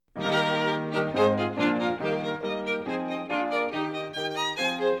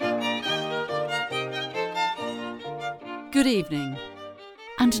Good evening.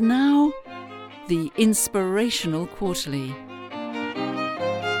 And now, the Inspirational Quarterly.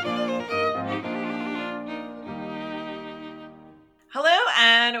 Hello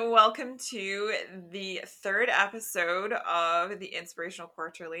and welcome to the third episode of the Inspirational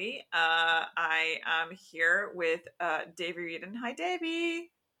Quarterly. I am here with Davey Reedon. Hi, Davey.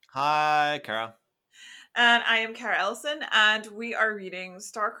 Hi, Kara. And I am Kara Ellison, and we are reading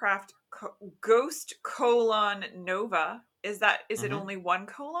StarCraft Ghost: Nova. Is it only one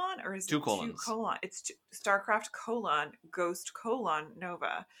colon or is Two it colons. 2 colon? It's StarCraft: Ghost: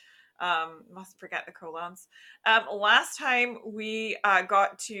 Nova. Mustn't forget the colons. Last time we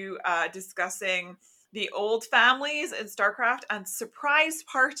got to discussing the old families in StarCraft and surprise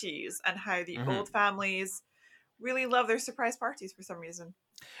parties, and how the old families really love their surprise parties for some reason.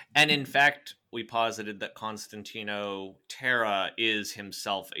 And in fact, we posited that Constantino Terra is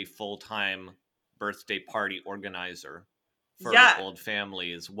himself a full-time birthday party organizer for old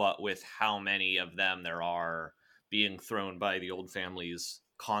families, what with how many of them there are being thrown by the old families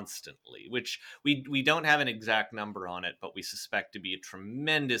constantly, which we don't have an exact number on it, but we suspect to be a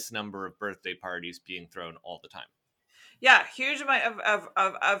tremendous number of birthday parties being thrown all the time. Yeah, huge amount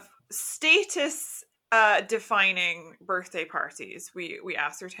of status defining birthday parties we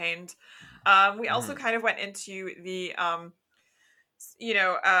ascertained. We also kind of went into the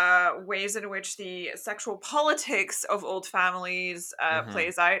ways in which the sexual politics of old families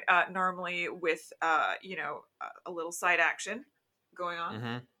plays out, normally with a little side action going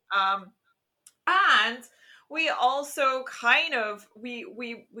on. And we also kind of we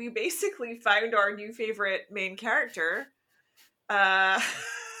basically found our new favorite main character,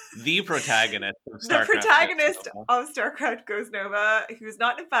 the protagonist of StarCraft Goes Nova, who's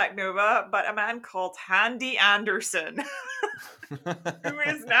not in fact Nova, but a man called Handy Anderson, who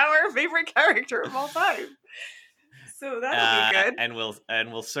is now our favorite character of all time. So that'll be good. And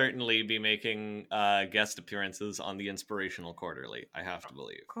we'll certainly be making guest appearances on the Inspirational Quarterly, I have to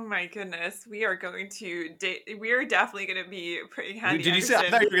believe. Oh my goodness, we are going to date. We are definitely going to be putting Handy Did Anderson. You say? I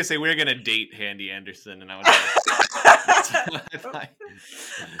thought you were going to say we were going to date Handy Anderson, and I was like,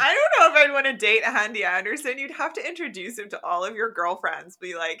 I don't know if I'd want to date Handy Anderson. You'd have to introduce him to all of your girlfriends.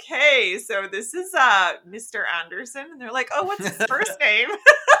 Be like, hey, so this is Mr. Anderson, and they're like, oh, what's his first name?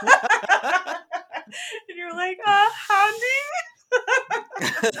 And you're like, Handy?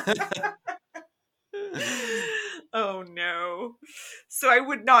 Oh no. So I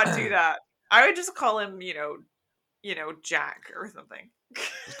would not do that. I would just call him, Jack or something.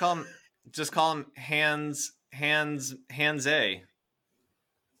 Just call him Hands A.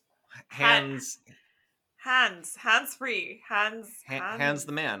 Hands free. Hands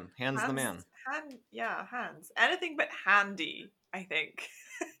the man. Hands the man. Hands. Anything but handy, I think.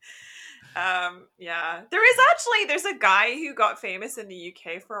 There's a guy who got famous in the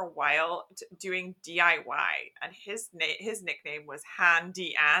UK for a while doing DIY, and his nickname was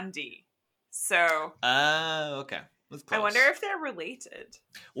Handy Andy. So okay, that's close. I wonder if they're related.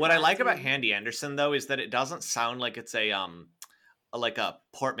 What I like about Handy Anderson though is that it doesn't sound like it's a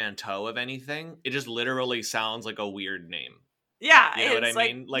portmanteau of anything. It just literally sounds like a weird name. Yeah, you know what I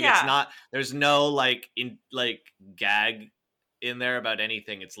mean? It's not. There's no gag in there about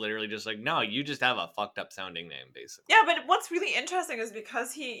anything. It's literally just like, no, you just have a fucked up sounding name, basically. Yeah, but what's really interesting is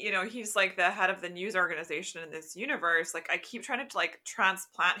because he's like the head of the news organization in this universe, like I keep trying to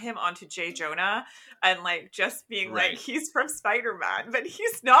transplant him onto J. Jonah and just being like he's from Spider-Man, but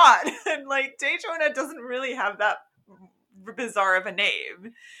he's not. And J. Jonah doesn't really have that bizarre of a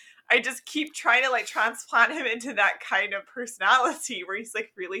name. I just keep trying to transplant him into that kind of personality where he's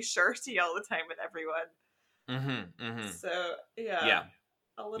really shirty all the time with everyone. So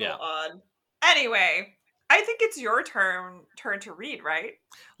a little odd. Anyway, I think it's your turn to read, right?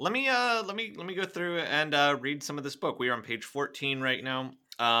 Let me go through and read some of this book. We are on page 14 right now.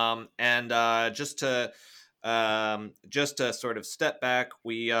 Just to sort of step back,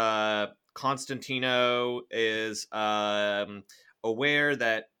 Constantino is aware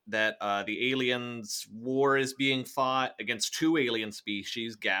that the aliens' war is being fought against two alien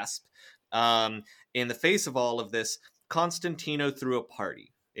species. Gasp. In the face of all of this, Constantino threw a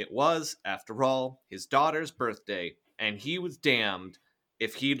party. It was, after all, his daughter's birthday, and he was damned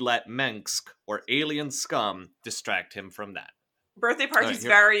if he'd let Mensk or alien scum distract him from that. Birthday party's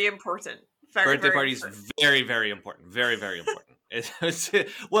very important. Birthday party's very, very important. Very, very important.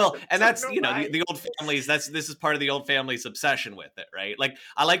 Well, and that's the old families. This is part of the old family's obsession with it, right?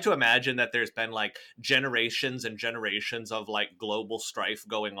 I like to imagine that there's been generations and generations of global strife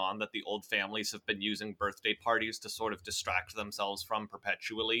going on that the old families have been using birthday parties to sort of distract themselves from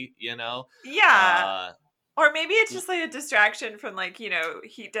perpetually. Yeah. Or maybe it's just like a distraction from like, you know,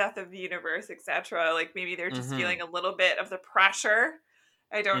 heat death of the universe, etc. Like maybe they're just feeling a little bit of the pressure.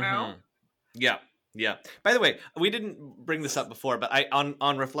 I don't know. Yeah. Yeah. By the way, we didn't bring this up before, but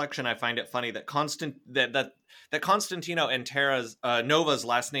on reflection, I find it funny that that Constantino and Terra's Nova's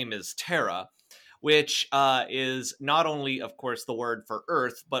last name is Terra, which is not only, of course, the word for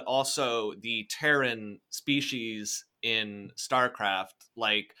Earth, but also the Terran species in StarCraft.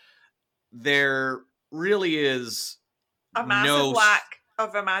 Like, there really is a massive lack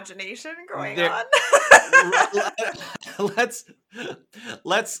of imagination going on.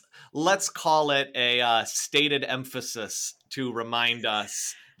 let's call it a stated emphasis to remind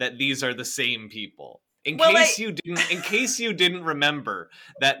us that these are the same people. In case you didn't remember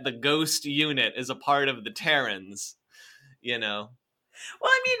that the Ghost unit is a part of the Terrans, you know.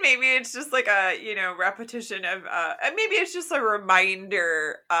 Well, I mean, maybe it's just like a, you know, repetition of, maybe it's just a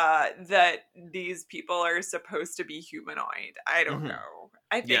reminder that these people are supposed to be humanoid. I don't know.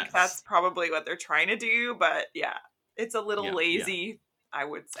 I think that's probably what they're trying to do, but yeah, it's a little lazy, I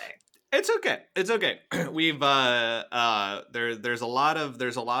would say. It's okay. It's okay. We've there's a lot of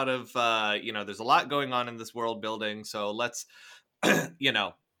you know, there's a lot going on in this world building, so let's you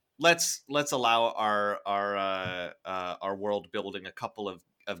know, let's allow our world building a couple of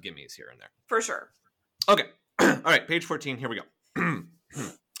gimmies here and there. For sure. Okay. All right, page 14, here we go.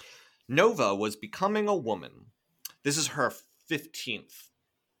 Nova was becoming a woman. This is her 15th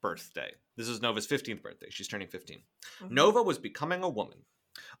birthday. This is Nova's 15th birthday. She's turning 15. Nova was becoming a woman.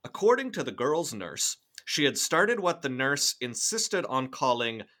 According to the girl's nurse, she had started what the nurse insisted on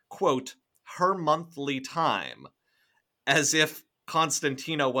calling, quote, her monthly time, as if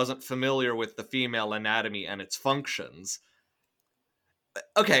Constantino wasn't familiar with the female anatomy and its functions.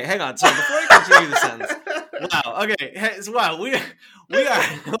 Okay, hang on. So before I continue the sentence, wow. Okay, wow.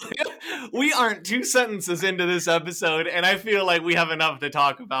 We aren't 2 sentences into this episode, and I feel like we have enough to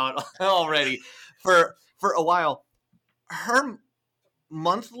talk about already for a while. Her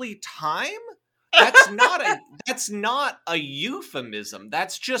monthly time? That's not a euphemism.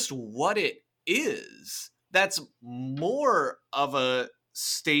 That's just what it is. That's more of a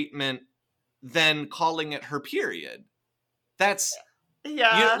statement than calling it her period. That's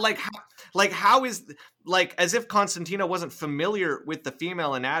how is as if Constantino wasn't familiar with the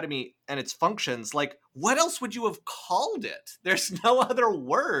female anatomy and its functions. Like, what else would you have called it? There's no other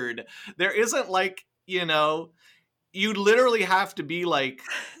word. There isn't you know, you'd literally have to be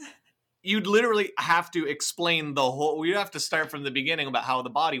you'd literally have to explain the whole, we have to start from the beginning about how the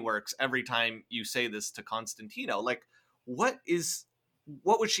body works every time you say this to Constantino. Like, what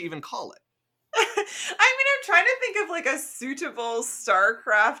would she even call it? I mean, I'm trying to think of a suitable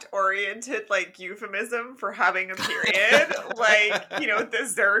StarCraft oriented euphemism for having a period. You know, the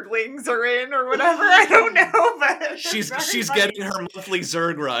Zerglings are in or whatever. I don't know, but she's getting her monthly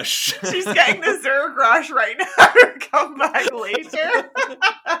Zerg rush. She's getting the Zerg rush right now to come back later.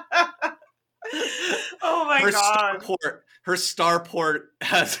 Oh my god. Her starport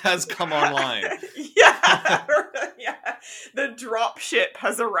has come online. Yeah. Yeah. The drop ship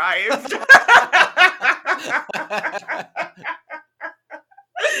has arrived.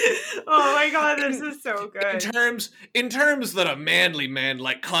 Oh my god, this is so good. In terms that a manly man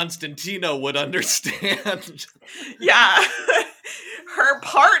like Constantino would understand. Yeah. Her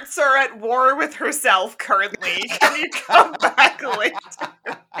parts are at war with herself currently. Can you come back later?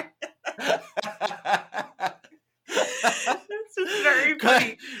 It's just very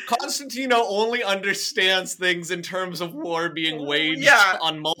funny. Constantino only understands things in terms of war being waged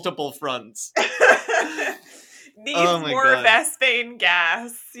on multiple fronts. Needs more Vespane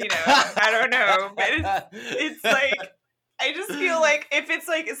gas, you know. I don't know, but it's I just feel like if it's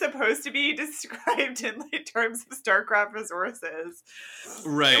supposed to be described in terms of StarCraft resources,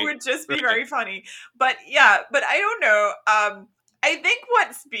 right, it would just be very funny. But but I don't know. I think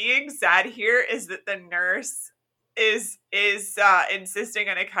what's being said here is that the nurse is insisting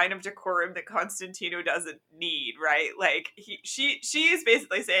on a kind of decorum that Constantino doesn't need, right? She is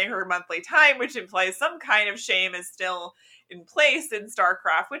basically saying her monthly time, which implies some kind of shame is still in place in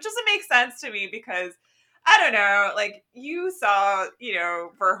StarCraft, which doesn't make sense to me because I don't know, you saw, you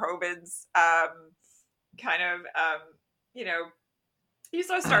know, Verhoeven's you know, you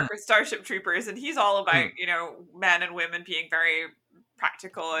saw Starship Troopers, and he's all about, you know, men and women being very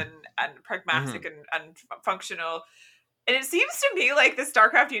practical and pragmatic and functional. And it seems to me like the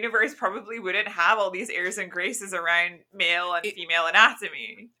StarCraft universe probably wouldn't have all these airs and graces around male and female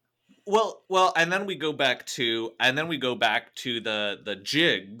anatomy. Well, and then we go back to the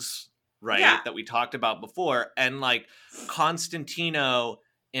jigs, right? Yeah. That we talked about before, and Constantino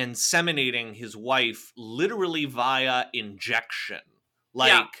inseminating his wife literally via injection.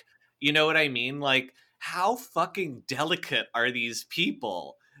 Like, Yeah. you know what I mean? Like, how fucking delicate are these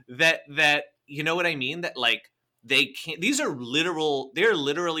people that you know what I mean? That like they can't. They're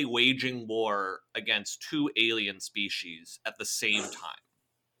literally waging war against two alien species at the same time.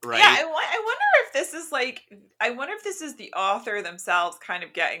 Right? Yeah, I wonder if this is like, I wonder if this is the author themselves kind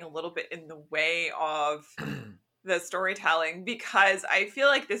of getting a little bit in the way of the storytelling, because I feel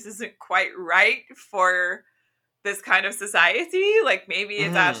like this isn't quite right for this kind of society. Like maybe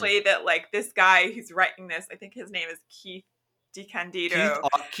it's actually that like this guy who's writing this, I think his name is Keith DeCandido.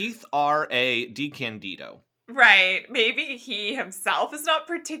 Keith R.A. DeCandido. Right. Maybe he himself is not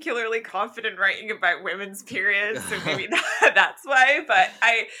particularly confident writing about women's periods, so maybe that's why. But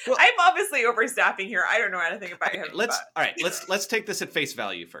I'm obviously overstepping here. I don't know anything about him. Let's take this at face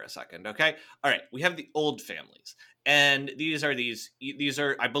value for a second, okay? All right, we have the old families, and these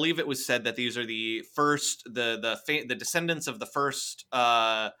are I believe it was said that these are the first the descendants of the first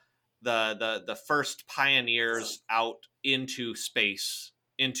the first pioneers out into space,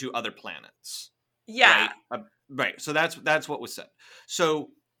 into other planets. Yeah. Right. So that's what was said. So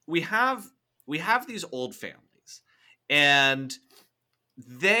we have these old families, and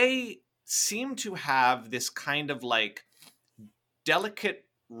they seem to have this kind of like delicate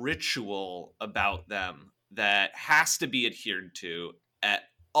ritual about them that has to be adhered to at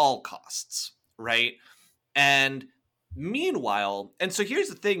all costs, right? And meanwhile, and so here's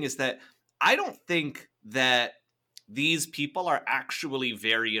the thing is that I don't think that these people are actually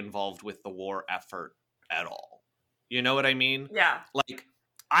very involved with the war effort at all. You know what I mean? Yeah. Like,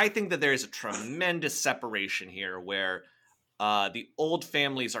 I think that there is a tremendous separation here where the old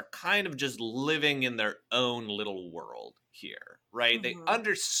families are kind of just living in their own little world here, right? They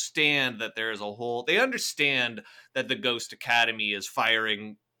understand that there is they understand that the Ghost Academy is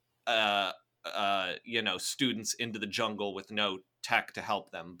firing, students into the jungle with no tech to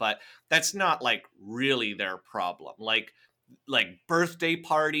help them, but that's not like really their problem. Like birthday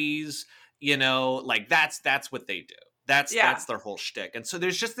parties, like that's what they do. That's their whole shtick. And so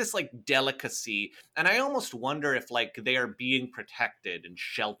there's just this like delicacy, and I almost wonder if like they are being protected and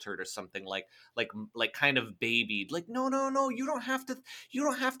sheltered or something, like kind of babied. Like no, you don't have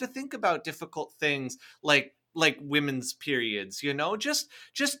to think about difficult things like women's periods,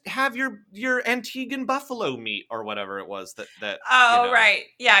 just have your Antiguan buffalo meat or whatever it was that right.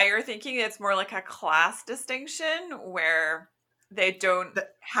 Yeah, you're thinking it's more like a class distinction where they don't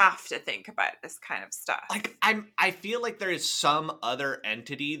have to think about this kind of stuff. Like I feel like there is some other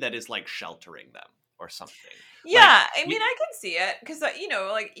entity that is like sheltering them or something. Yeah, like, I mean, I can see it because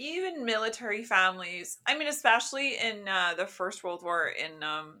like even military families. I mean, especially in the First World War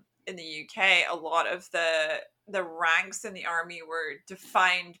in the UK, a lot of the ranks in the army were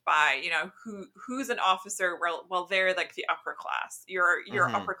defined by who's an officer. Well, they're like the upper class. You're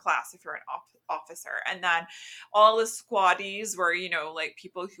upper class if you're an officer, and then all the squaddies were like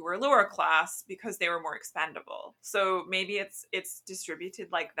people who were lower class because they were more expendable. So maybe it's distributed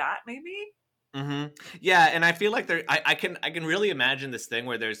like that. Maybe. Yeah, and I feel like I can really imagine this thing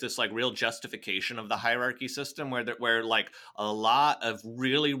where there's this like real justification of the hierarchy system where like a lot of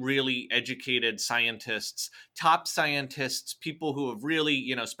really, really educated scientists, top scientists, people who have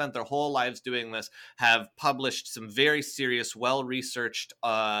really spent their whole lives doing this, have published some very serious, well-researched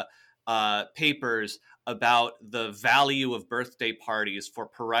papers about the value of birthday parties for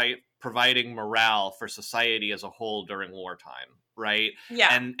providing morale for society as a whole during wartime. Right. Yeah.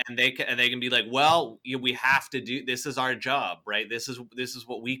 And they can be like, well, we have to do, this is our job, right? This is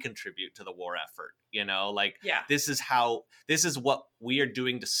what we contribute to the war effort. Like, this is what we are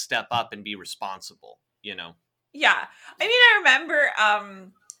doing to step up and be responsible, Yeah. I mean, I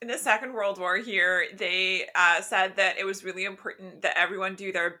remember, in the Second World War here, they said that it was really important that everyone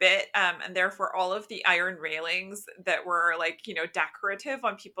do their bit, and therefore all of the iron railings that were like, decorative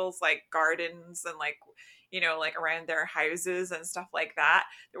on people's like gardens and like around their houses and stuff like that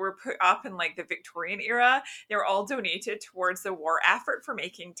were put up in like the Victorian era, they were all donated towards the war effort for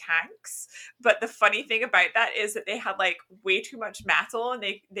making tanks. But the funny thing about that is that they had like way too much metal, and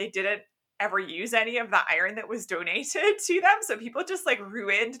they didn't ever use any of the iron that was donated to them. So people just like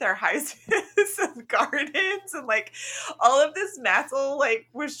ruined their houses and gardens, and like all of this metal like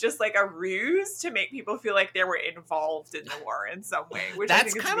was just like a ruse to make people feel like they were involved in the war in some way. Which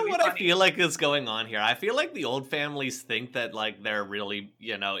that's kind of what funny. I feel like is going on here. I feel like the old families think that like they're really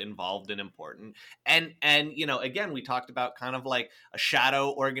involved and important, and again we talked about kind of like a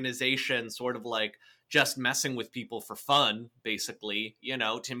shadow organization, sort of like just messing with people for fun, basically, you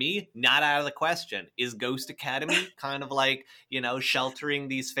know, to me, not out of the question. Is Ghost Academy kind of like, you know, sheltering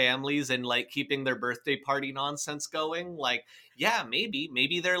these families and like keeping their birthday party nonsense going? Like, yeah,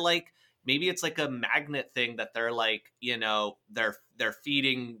 maybe they're like, maybe it's like a magnet thing that they're like, you know, they're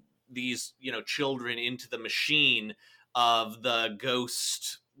feeding these, you know, children into the machine of the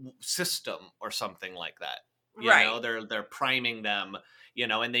ghost system or something like that. You know, they're priming them, you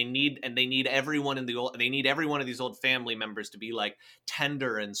know, and they need every one of these old family members to be like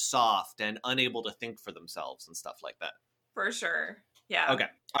tender and soft and unable to think for themselves and stuff like that. For sure. Yeah. Okay.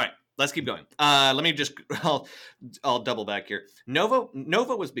 All right. Let's keep going. Let me just I'll double back here.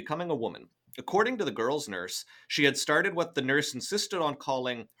 Nova was becoming a woman. According to the girl's nurse, she had started what the nurse insisted on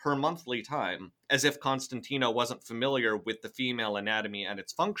calling her monthly time, as if Constantino wasn't familiar with the female anatomy and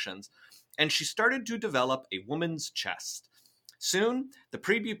its functions, and she started to develop a woman's chest. Soon, the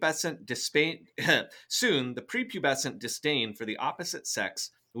prepubescent disdain for the opposite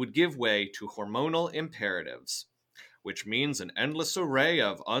sex would give way to hormonal imperatives, which means an endless array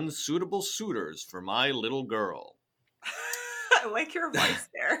of unsuitable suitors for my little girl. I like your voice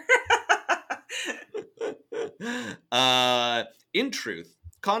there. In truth,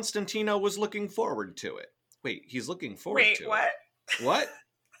 Constantino was looking forward to it. Wait, he's looking forward to what? it. What?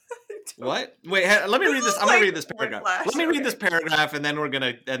 What? Wait, let me read this. I'm going to read this paragraph. Let me read this paragraph and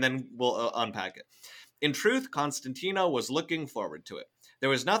then we'll unpack it. In truth, Constantino was looking forward to it. There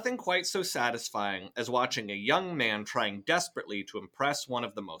was nothing quite so satisfying as watching a young man trying desperately to impress one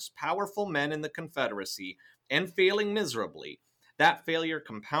of the most powerful men in the Confederacy and failing miserably, that failure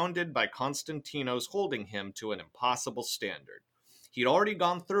compounded by Constantino's holding him to an impossible standard. He'd already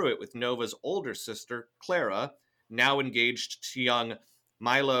gone through it with Nova's older sister, Clara, now engaged to young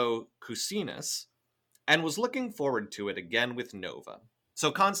Milo Cusinus, and was looking forward to it again with Nova.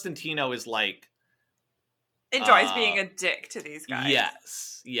 So Constantino is like... enjoys being a dick to these guys.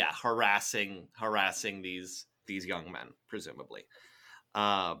 Yes. Yeah, harassing these young men, presumably.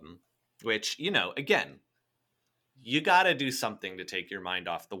 Which, you know, again, you gotta do something to take your mind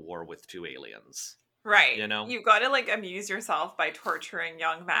off the war with two aliens. Right. You know? You've got to, like, amuse yourself by torturing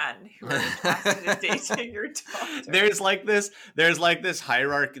young men who are interested in dating your daughter. There's like this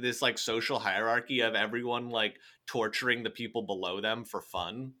hierarchy, this, like, social hierarchy of everyone, like, torturing the people below them for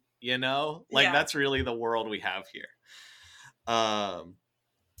fun, you know? Like, that's really the world we have here.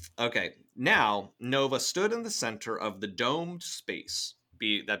 Okay. Now, Nova stood in the center of the domed space,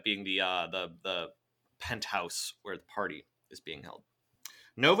 that being the penthouse where the party is being held.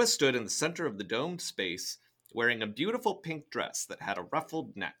 Nova stood in the center of the domed space, wearing a beautiful pink dress that had a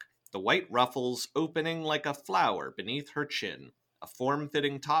ruffled neck, the white ruffles opening like a flower beneath her chin, a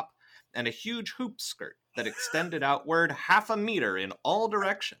form-fitting top, and a huge hoop skirt that extended outward 1/2 meter in all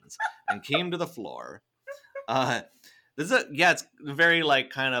directions and came to the floor. It's very, like,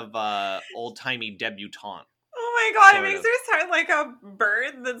 kind of old-timey debutante. Oh my god, it makes her sound like a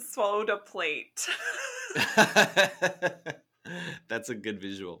bird that swallowed a plate. That's a good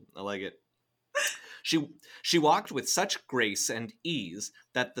visual. I like it. She walked with such grace and ease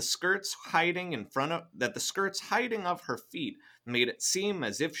that the skirts hiding of her feet made it seem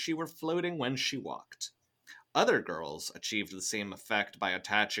as if she were floating when she walked. Other girls achieved the same effect by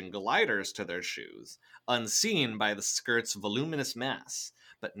attaching gliders to their shoes, unseen by the skirt's voluminous mass.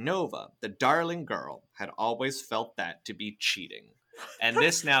 But Nova, the darling girl, had always felt that to be cheating. And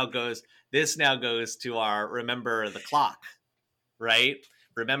this now goes to our remember the clock, right?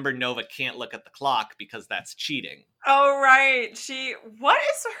 Remember, Nova can't look at the clock because that's cheating. Oh, right. What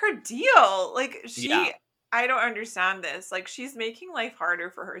is her deal? Like, I don't understand this. Like, she's making life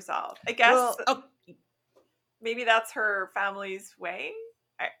harder for herself. I guess maybe that's her family's way.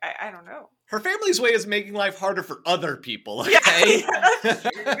 I don't know. Her family's way is making life harder for other people. Okay?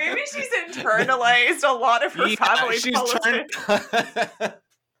 Yeah, maybe she's internalized a lot of her family politics.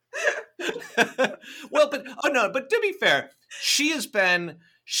 But to be fair, she's been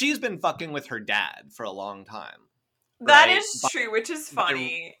fucking with her dad for a long time. That is true, which is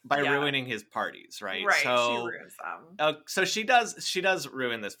funny. By ruining his parties, right? Right, so, she ruins them. So she does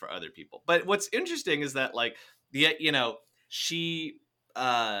ruin this for other people. But what's interesting is that, like, she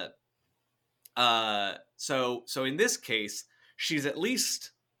so in this case, she's at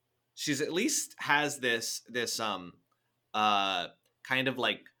least has this kind of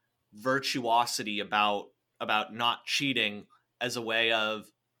like virtuosity about not cheating as a way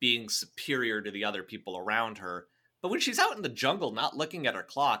of being superior to the other people around her. But when she's out in the jungle not looking at her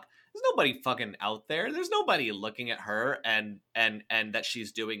clock, there's nobody fucking out there. There's nobody looking at her and that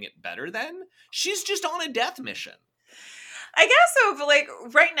she's doing it better than. She's just on a death mission. I guess so, but like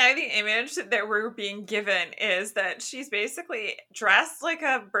right now the image that we're being given is that she's basically dressed like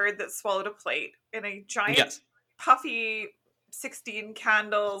a bird that swallowed a plate in a giant Yes. puffy 16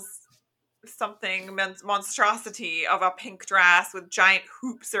 candles something monstrosity of a pink dress with giant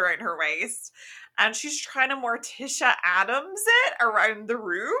hoops around her waist, and she's trying to Morticia Adams it around the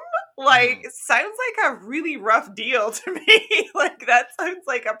room. Like, it sounds like a really rough deal to me. Like, that sounds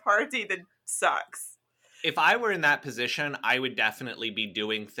like a party that sucks. If I were in that position, I would definitely be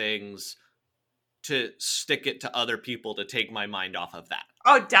doing things to stick it to other people to take my mind off of that.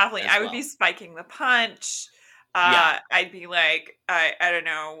 Oh, definitely. I would be spiking the punch. I'd be like, I don't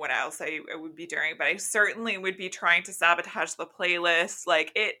know what else I would be doing, but I certainly would be trying to sabotage the playlist.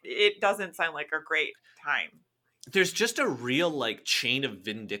 Like, it doesn't sound like a great time. There's just a real, like, chain of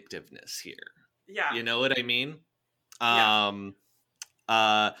vindictiveness here. Yeah. You know what I mean? Yeah.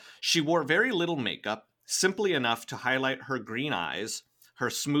 She wore very little makeup, simply enough to highlight her green eyes. Her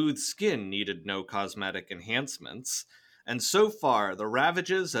smooth skin needed no cosmetic enhancements. And so far, the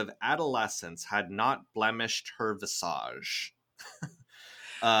ravages of adolescence had not blemished her visage.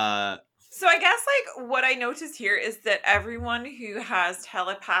 So I guess, like, what I noticed here is that everyone who has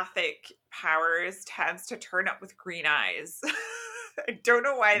telepathic powers tends to turn up with green eyes. I don't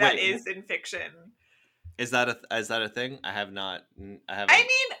know why that is in fiction. Is that a thing? I haven't.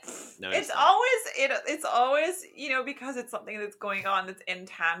 It's always, you know, because it's something that's going on that's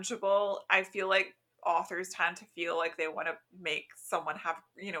intangible. I feel like authors tend to feel like they want to make someone have,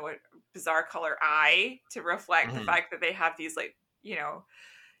 you know, a bizarre color eye to reflect the fact that they have these, like, you know,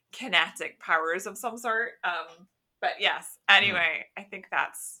 kinetic powers of some sort. But yes, anyway, I think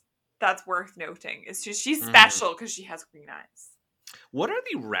that's worth noting. It's just she's special because she has green eyes. What are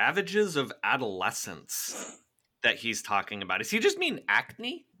the ravages of adolescence that he's talking about? Does he just mean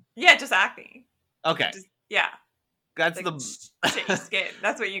acne? Yeah, just acne. Okay. Yeah. That's like the shitty skin.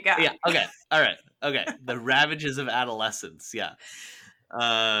 That's what you got. Yeah. Okay. All right. Okay. The ravages of adolescence. Yeah.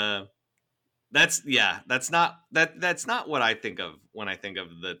 That's not what I think of when I think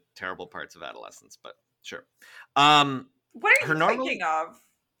of the terrible parts of adolescence, but sure. What are you thinking of?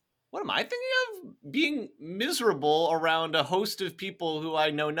 What am I thinking of? Being miserable around a host of people who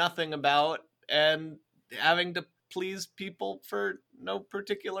I know nothing about and having to please people for no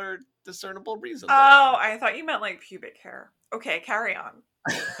particular discernible reason. Oh, I thought you meant like pubic hair. Okay, carry on.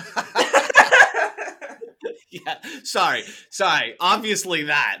 Yeah, sorry. Obviously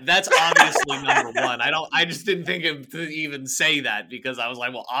that's obviously number one. I just didn't think of to even say that because I was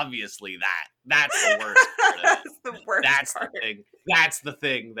like, well, obviously that's the worst part of it. That's the worst part. The thing. That's the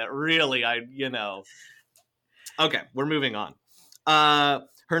thing that really Okay, we're moving on.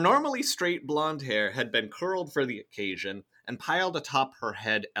 Her normally straight blonde hair had been curled for the occasion and piled atop her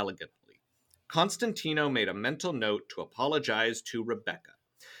head elegantly. Constantino made a mental note to apologize to Rebecca.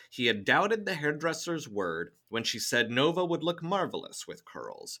 He had doubted the hairdresser's word when she said Nova would look marvelous with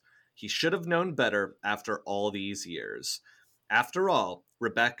curls. He should have known better after all these years. After all,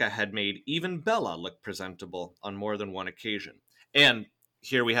 Rebecca had made even Bella look presentable on more than one occasion. And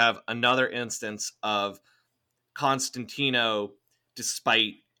here we have another instance of Constantino,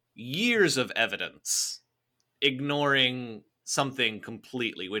 despite years of evidence, ignoring something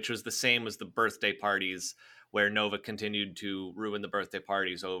completely, which was the same as the birthday parties where Nova continued to ruin the birthday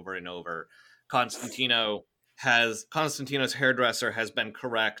parties over and over. Constantino's hairdresser has been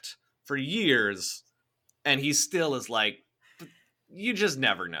correct for years, and he still is like, you just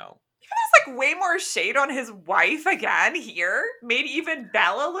never know. There's like way more shade on his wife again here. Made even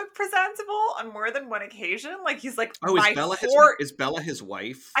Bella look presentable on more than one occasion. Like he's like, is Bella his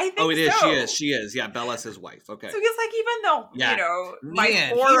wife? I think it is. So. She is. Yeah, Bella's his wife. Okay. So he's like, even though you know, my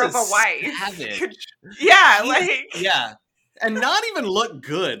whore of a wife. And not even look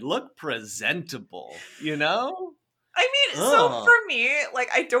good, look presentable. You know. I mean, so for me, like,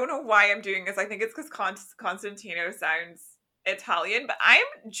 I don't know why I'm doing this. I think it's because Constantino sounds Italian, but I'm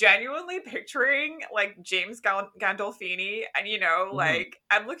genuinely picturing like James Gandolfini, and you know, like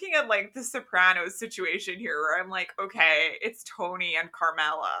I'm looking at like the Sopranos situation here, where I'm like, okay, it's Tony and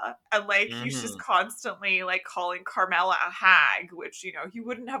Carmela, and like he's just constantly like calling Carmela a hag, which you know he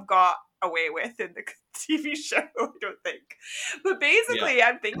wouldn't have got away with in the TV show, I don't think. But basically,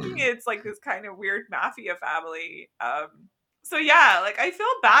 I'm thinking it's like this kind of weird mafia family. So yeah, like I feel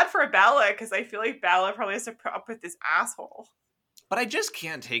bad for Bella because I feel like Bella probably has to put up with this asshole. But I just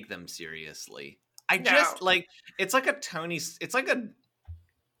can't take them seriously. Just like it's like a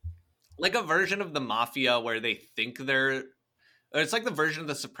version of the mafia where they think they're. It's like the version of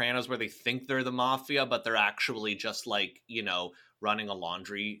the Sopranos where they think they're the mafia, but they're actually just like, you know, running a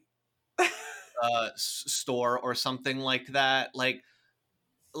laundry store or something like that. Like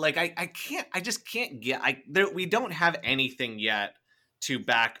I just can't get. We don't have anything yet to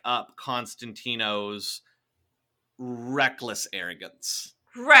back up Constantino's reckless arrogance.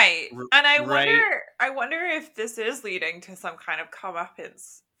 Right. And I right? wonder if this is leading to some kind of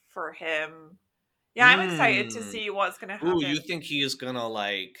comeuppance for him. Yeah, I'm excited to see what's going to happen. Ooh, you think he is going to,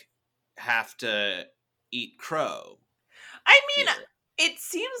 like, have to eat crow? I mean, it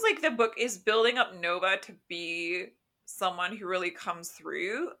seems like the book is building up Nova to be someone who really comes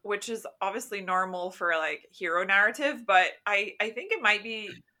through, which is obviously normal for, like, hero narrative, but I think it might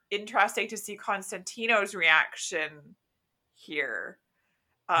be interesting to see Constantino's reaction here.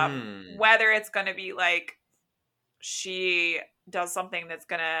 Whether it's going to be like she does something that's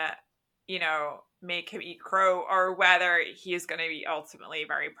going to, you know, make him eat crow, or whether he is going to be ultimately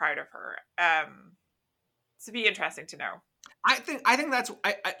very proud of her. To be interesting to know. I think that's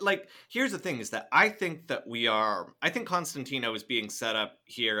I like. Here's the thing: is that I think Constantino is being set up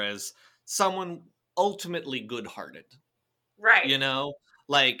here as someone ultimately good-hearted, right? You know,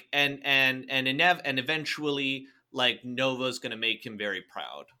 like and eventually, like, Nova's going to make him very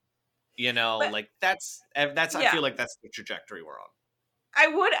proud. You know, but, like that's yeah. I feel like that's the trajectory we're on.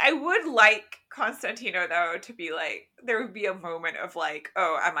 I would like Constantino, though, to be like, there would be a moment of like,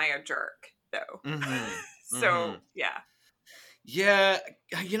 oh, am I a jerk, though? So yeah. Yeah,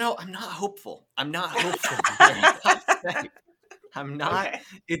 you know, I'm not hopeful. I'm not. Okay.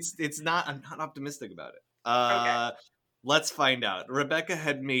 It's not. I'm not optimistic about it. Okay. Let's find out. Rebecca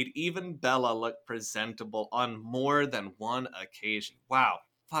had made even Bella look presentable on more than one occasion. Wow,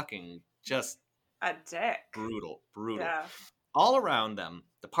 fucking just a dick. Brutal. Yeah. All around them,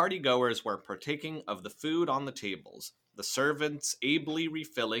 the party-goers were partaking of the food on the tables, the servants ably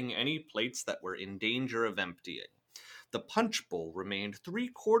refilling any plates that were in danger of emptying. The punch bowl remained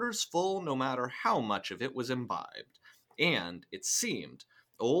 3/4 full no matter how much of it was imbibed, and, it seemed,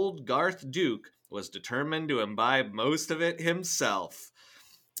 old Garth Duke was determined to imbibe most of it himself.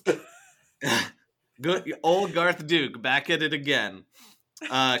 Good old Garth Duke, back at it again.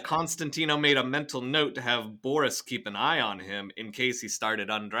 Constantino made a mental note to have Boris keep an eye on him in case he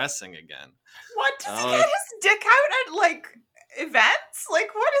started undressing again. What? Does he get his dick out at, like, events?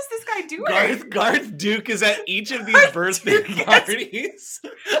 Like, what is this guy doing? Garth Duke is at each of these birthday parties.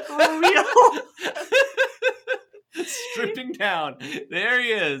 Real. Stripping down. There he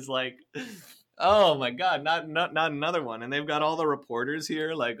is, like, oh my god, not another one. And they've got all the reporters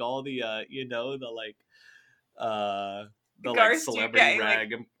here, like all the the like celebrity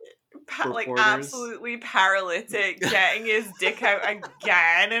rag like absolutely paralytic, getting his dick out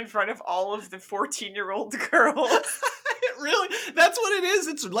again in front of all of the 14-year-old girls. Really, that's what it is.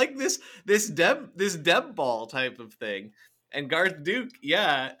 It's like this Deb ball type of thing. And Garth Duke,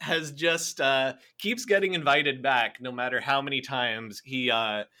 yeah, has just keeps getting invited back, no matter how many times he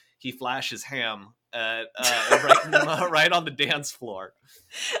flashes ham right on the dance floor.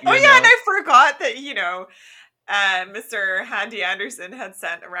 Oh yeah, and I forgot that, you know, Mr. Handy Anderson had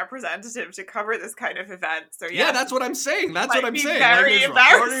sent a representative to cover this kind of event. So yeah, that's what I'm saying. That's what I'm saying. Very there's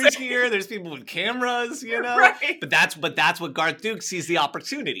reporters here. There's people with cameras, you know. Right. But that's what Garth Duke sees the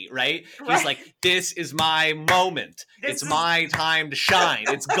opportunity, right? He's like, this is my moment. It's my time to shine.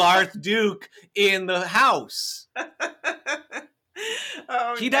 It's Garth Duke in the house.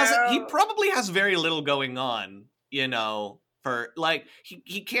 Oh, he doesn't. He probably has very little going on, you know. For like,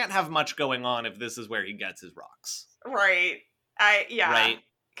 he can't have much going on if this is where he gets his rocks. Right. Right.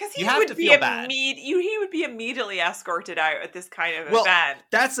 Because he would be immediately escorted out at this kind of event.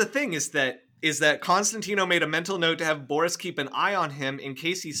 That's the thing, is that Constantino made a mental note to have Boris keep an eye on him in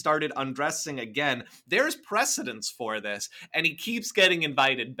case he started undressing again. There's precedence for this, and he keeps getting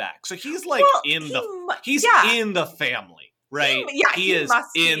invited back. So he's like in the family, right? He is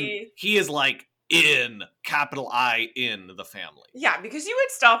like in capital I in the family. Yeah, because you would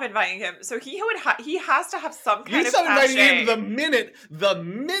stop inviting him. So he has to have some kind of cachet. You stop inviting him the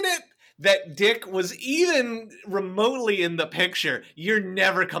minute that Dick was even remotely in the picture. You're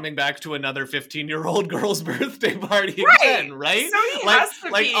never coming back to another 15-year-old girl's birthday party again, right? So he has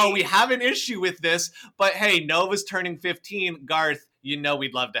to be. Oh, we have an issue with this, but hey, Nova's turning 15. Garth, you know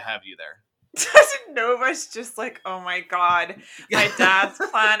we'd love to have you there. Nova's just like, oh my god, my dad's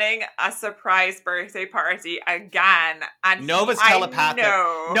planning a surprise birthday party again, and Nova's telepathic.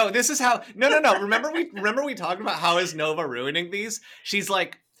 No, this is how. No. Remember we talked about how is Nova ruining these? She's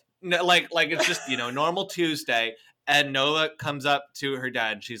like it's just, you know, normal Tuesday, and Nova comes up to her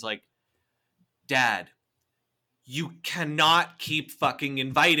dad, and she's like, "Dad, you cannot keep fucking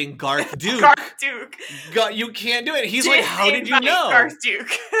inviting Garth Duke. Garth Duke. You can't do it. He's like, how did you know? Garth Duke.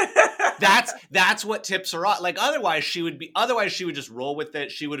 That's what tips her off. Like, otherwise she would just roll with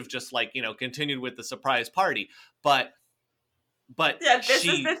it. She would have just like, continued with the surprise party. But yeah, this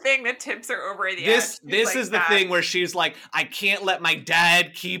is the thing that tips her over the edge. This is the thing where she's like, I can't let my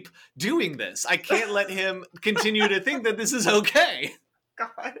dad keep doing this. I can't let him continue to think that this is okay.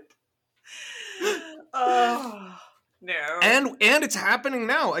 God. Oh, no. And it's happening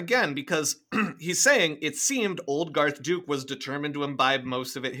now again, because he's saying it seemed old Garth Duke was determined to imbibe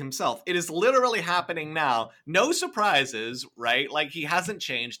most of it himself. It is literally happening now. No surprises, right? Like, he hasn't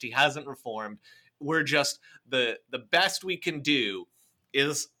changed. He hasn't reformed. We're just, the best we can do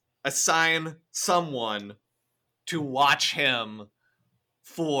is assign someone to watch him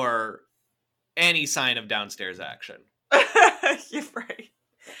for any sign of downstairs action. You're right.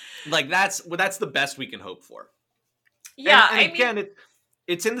 Like, that's the best we can hope for. Yeah, and again,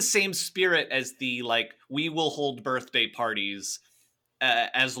 it's in the same spirit as the, like, we will hold birthday parties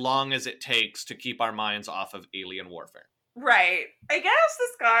as long as it takes to keep our minds off of alien warfare. Right. I guess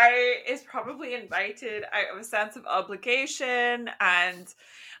this guy is probably invited out of a sense of obligation and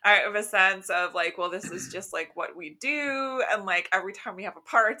out of a sense of like, well, this is just like what we do. And like every time we have a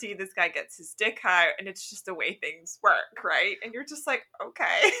party, this guy gets his dick out and it's just the way things work. Right. And you're just like,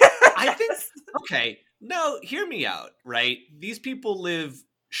 okay. I think, okay, no, hear me out, right? These people live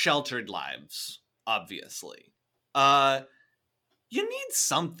sheltered lives, obviously. You need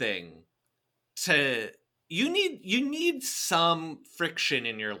something to... You need some friction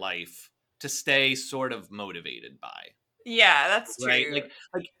in your life to stay sort of motivated by. Yeah, that's true. Right?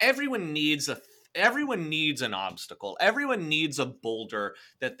 Like everyone needs an obstacle. Everyone needs a boulder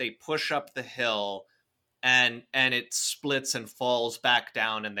that they push up the hill and it splits and falls back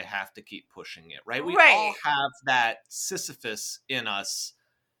down and they have to keep pushing it, right? We all have that Sisyphus in us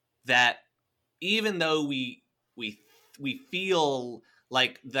that even though we feel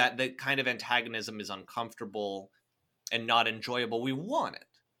like that the kind of antagonism is uncomfortable and not enjoyable, we want it.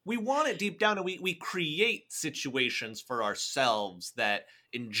 We want it deep down, and we create situations for ourselves that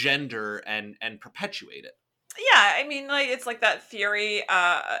engender and perpetuate it. Yeah, I mean, like, it's like that theory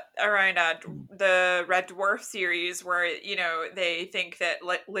around the Red Dwarf series where, they think that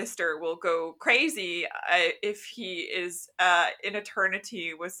Lister will go crazy if he is in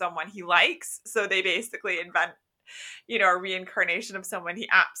eternity with someone he likes. So they basically invent a reincarnation of someone he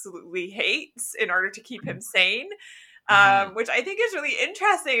absolutely hates in order to keep him sane, which I think is really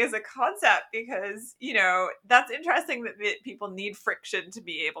interesting as a concept because, that's interesting that people need friction to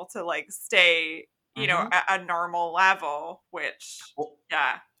be able to like stay, at a normal level, which,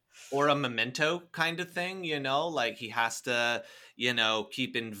 yeah. Or a Memento kind of thing, like he has to,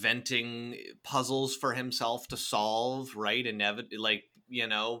 keep inventing puzzles for himself to solve, right? Like,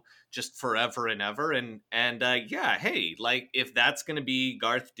 just forever and ever. And yeah, hey, like if that's going to be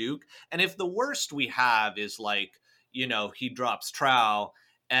Garth Duke, and if the worst we have is like, he drops trowel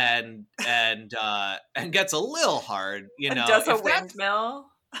and gets a little hard, and does a windmill.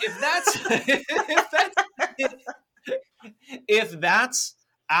 If that's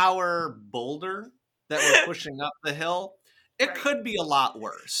our boulder that we're pushing up the hill, it could be a lot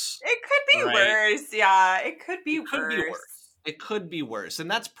worse. It could be worse. Yeah, it could be worse. It could be worse.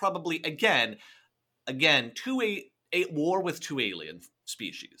 And that's probably, again, war with two alien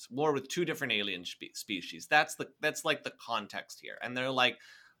species. War with two different alien species. That's like the context here. And they're like,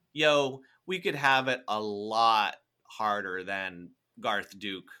 yo, we could have it a lot harder than Garth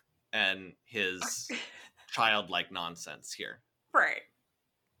Duke and his childlike nonsense here. Right.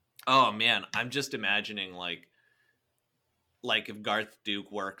 Oh, man. I'm just imagining, like if Garth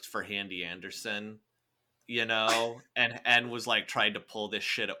Duke worked for Handy Anderson... and was like trying to pull this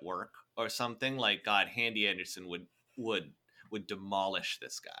shit at work or something. Like, God, Handy Anderson would demolish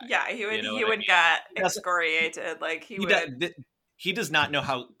this guy. Yeah, he would get excoriated. Like he does not know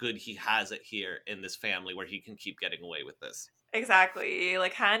how good he has it here in this family where he can keep getting away with this. Exactly.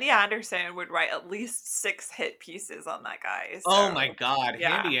 Like Handy Anderson would write at least 6 hit pieces on that guy. So, oh my God.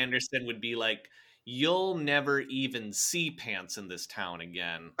 Yeah. Handy Anderson would be like, you'll never even see pants in this town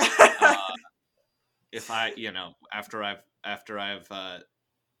again. If I, after I've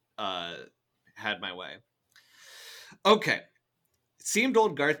had my way. Okay. It seemed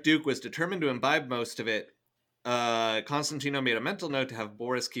old Garth Duke was determined to imbibe most of it. Constantino made a mental note to have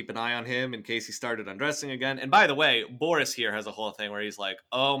Boris keep an eye on him in case he started undressing again. And by the way, Boris here has a whole thing where he's like,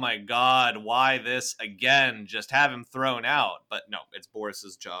 oh my God, why this again? Just have him thrown out. But no, it's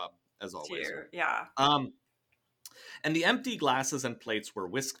Boris's job, as always. Yeah. And the empty glasses and plates were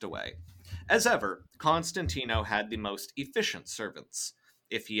whisked away. As ever, Constantino had the most efficient servants.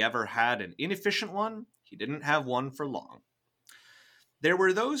 If he ever had an inefficient one, he didn't have one for long. There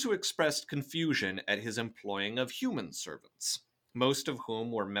were those who expressed confusion at his employing of human servants, most of whom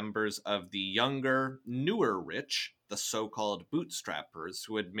were members of the younger, newer rich, the so-called bootstrappers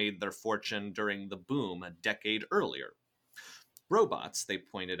who had made their fortune during the boom a decade earlier. Robots, they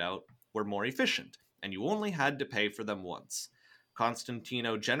pointed out, were more efficient, and you only had to pay for them once.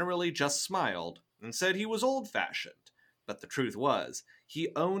 Constantino generally just smiled and said he was old-fashioned, but the truth was, he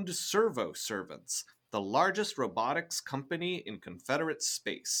owned servo servants, the largest robotics company in Confederate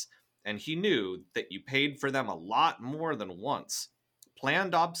space, and he knew that you paid for them a lot more than once.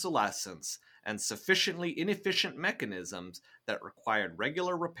 Planned obsolescence and sufficiently inefficient mechanisms that required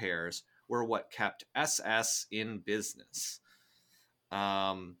regular repairs were what kept SS in business.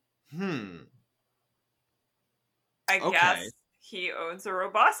 I Okay. guess he owns a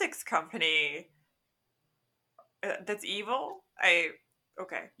robotics company that's evil.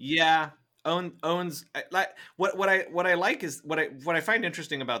 Okay. Yeah, owns like what I like is what I find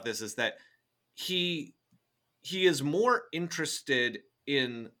interesting about this is that he is more interested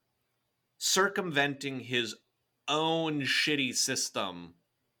in circumventing his own shitty system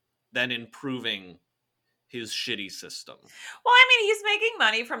than improving his shitty system. Well, I mean, he's making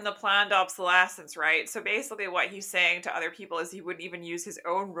money from the planned obsolescence, right? So basically what he's saying to other people is he wouldn't even use his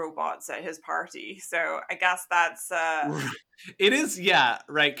own robots at his party. So I guess that's it is, yeah,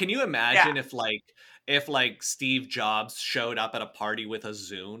 right. Can you imagine if Steve Jobs showed up at a party with a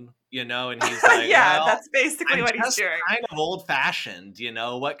Zune, and he's like, yeah, well, that's basically I'm what he's just doing. kind of old fashioned,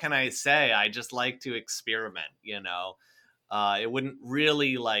 what can I say? I just like to experiment, it wouldn't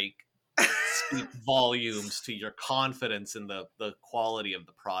really speak volumes to your confidence in the quality of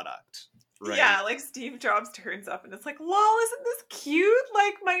the product. Right? Yeah, like Steve Jobs turns up and it's like, lol, isn't this cute?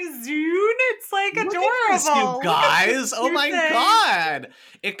 Like my Zune, it's like Look adorable. At this, you guys. Oh my god.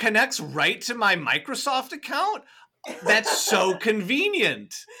 It connects right to my Microsoft account. That's so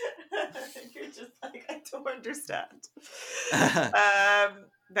convenient. You're just like, I don't understand.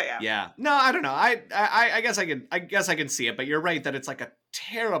 But yeah. Yeah. No, I don't know. I guess I can see it, but you're right that it's like a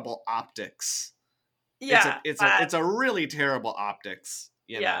terrible optics. Yeah. It's a really terrible optics,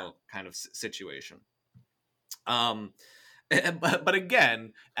 kind of situation. But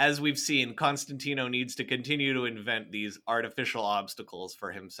again, as we've seen, Constantino needs to continue to invent these artificial obstacles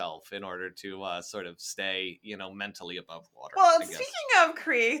for himself in order to sort of stay, mentally above water. Well, speaking of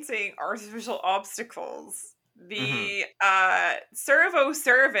creating artificial obstacles, the Servo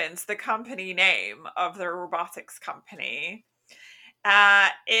Servants, the company name of the robotics company,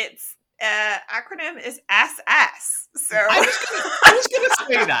 its acronym is SS. So I was gonna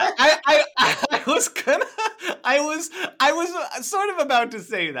say that. I was sort of about to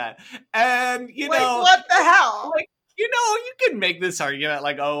say that, and what the hell? You can make this argument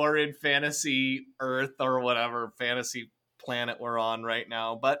we're in fantasy Earth or whatever fantasy planet we're on right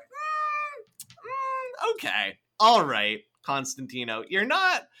now, but okay, all right, Constantino, you're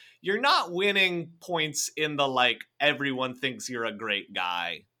not winning points in the everyone thinks you're a great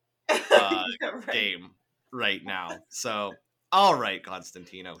guy game right now. So, all right,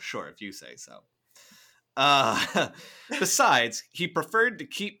 Constantino, sure, if you say so. Besides, he preferred to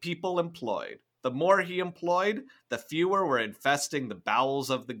keep people employed. The more he employed, the fewer were infesting the bowels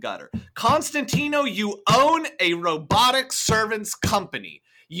of the gutter. Constantino, you own a robotic servants company.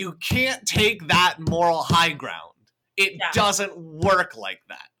 You can't take that moral high ground. It doesn't work like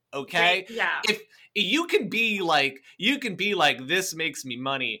that, okay? Yeah. If you can be like, this makes me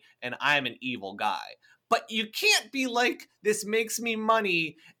money and I'm an evil guy. But you can't be like, this makes me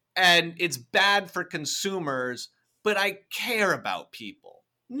money and it's bad for consumers, but I care about people.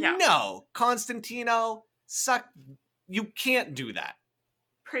 Yeah. No, Constantino, you can't do that.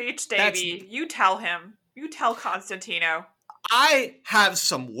 Preach, Davey. You tell him. You tell Constantino. I have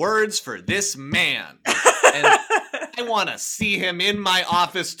some words for this man. And I want to see him in my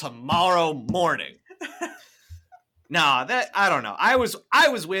office tomorrow morning. No, that I don't know. I was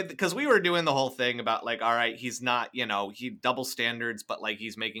with, because we were doing the whole thing about all right, he's not, he double standards, but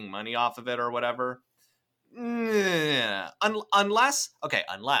he's making money off of it or whatever. Unless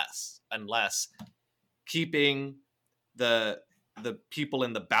keeping the people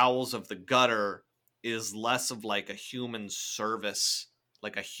in the bowels of the gutter is less of a human service,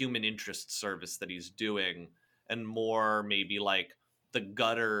 a human interest service that he's doing, and more maybe the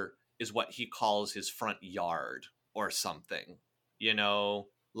gutter is what he calls his front yard or something,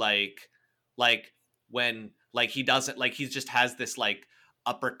 when he doesn't he just has this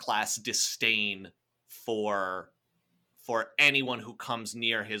upper class disdain for for anyone who comes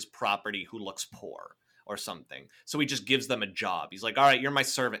near his property who looks poor or something. So he just gives them a job. He's like, all right, you're my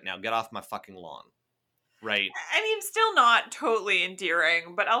servant now. Get off my fucking lawn. Right? I mean, still not totally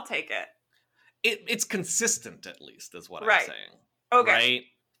endearing, but I'll take it. It's consistent, at least, is what Right. I'm saying. Okay. Right?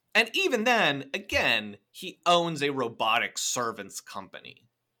 And even then, again, he owns a robotic servants company.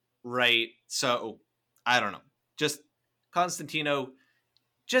 Right? So, I don't know. Just, Constantino,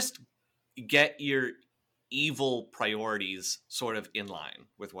 just get your evil priorities sort of in line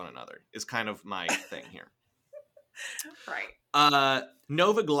with one another is kind of my thing here. Right.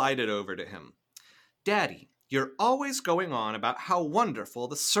 Nova glided over to him. Daddy, you're always going on about how wonderful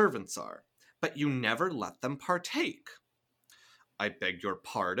the servants are, but you never let them partake. I beg your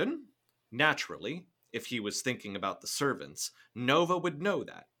pardon? Naturally, if he was thinking about the servants, Nova would know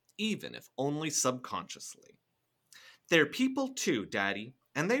that, even if only subconsciously. They're people too, Daddy,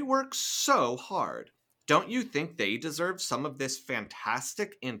 and they work so hard. Don't you think they deserve some of this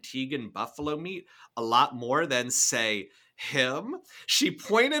fantastic Antiguan buffalo meat a lot more than, say, him? She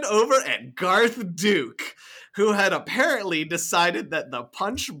pointed over at Garth Duke, who had apparently decided that the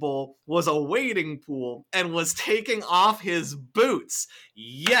punch bowl was a wading pool and was taking off his boots.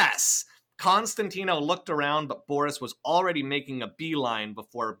 Yes! Constantino looked around, but Boris was already making a beeline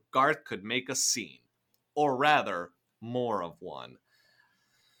before Garth could make a scene. Or rather, more of one.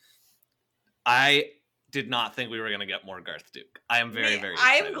 I did not think we were going to get more Garth Duke. I am very, very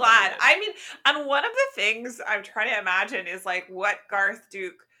excited. I'm glad. I mean, and one of the things I'm trying to imagine is like what Garth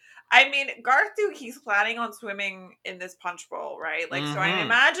Duke... I mean, Garth Duke, he's planning on swimming in this punch bowl, right? Like, so I'm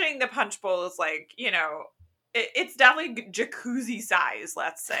imagining the punch bowl is like, you know, it's definitely jacuzzi size,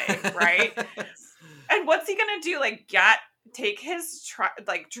 let's say, right? And what's he going to do? Like, take his,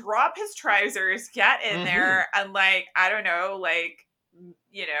 drop his trousers, get in there, and like, I don't know, like,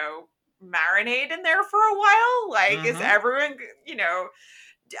 you know, marinate in there for a while? Like, is everyone, you know,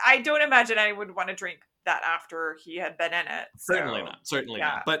 I don't imagine anyone would want to drink that after he had been in it. So, certainly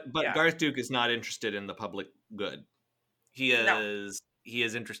not. But Garth Duke is not interested in the public good. He is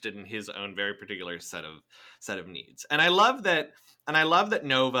interested in his own very particular set of needs. And I love that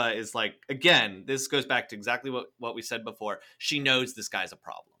Nova is like, again, this goes back to exactly what we said before. She knows this guy's a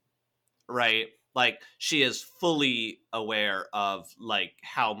problem. Right? Like, she is fully aware of like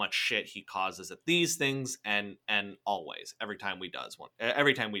how much shit he causes at these things, and always every time we do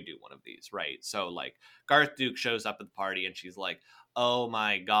one of these, right? So like Garth Duke shows up at the party and she's like, oh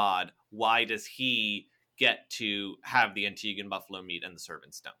my god, why does he get to have the Antiguan buffalo meat and the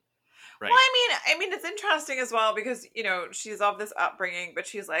servants don't? Right. Well, I mean, it's interesting as well because, you know, she's of this upbringing, but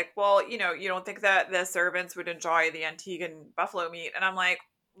she's like, well, you know, you don't think that the servants would enjoy the Antiguan buffalo meat? And I'm like,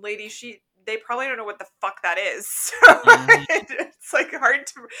 lady, they probably don't know what the fuck that is. So it's like hard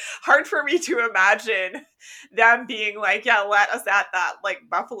for me to imagine them being like, yeah, let us at that like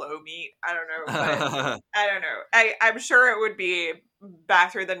buffalo meat. I don't know. But I don't know. I'm sure it would be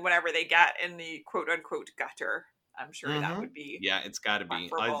better than whatever they get in the quote unquote gutter. I'm sure that would be. Yeah, it's got to be.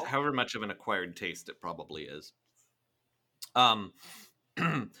 However much of an acquired taste it probably is.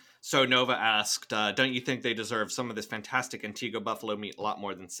 So Nova asked, don't you think they deserve some of this fantastic Antigua buffalo meat a lot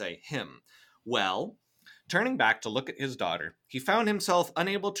more than, say, him? Well, turning back to look at his daughter, he found himself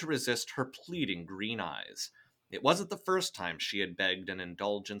unable to resist her pleading green eyes. It wasn't the first time she had begged an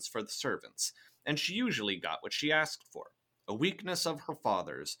indulgence for the servants, and she usually got what she asked for, a weakness of her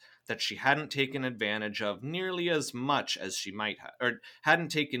father's that she hadn't taken advantage of nearly as much as she might have, or hadn't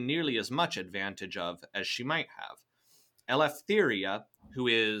taken nearly as much advantage of as she might have. Eleftheria, who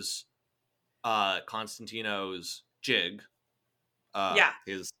is Constantino's jig,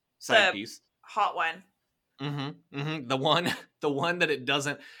 his side piece, hot one, the one that it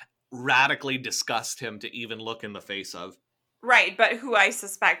doesn't radically disgust him to even look in the face of, right? But who I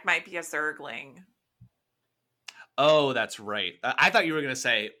suspect might be a Zergling. Oh, that's right. I thought you were going to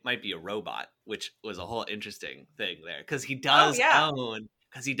say might be a robot, which was a whole interesting thing there because he does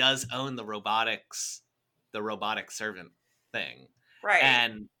own the robotic servant thing,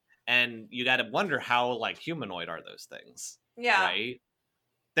 right? And you got to wonder how like humanoid are those things, yeah? Right?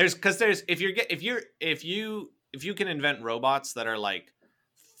 There's if you can invent robots that are like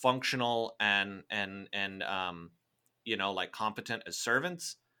functional and you know, like competent as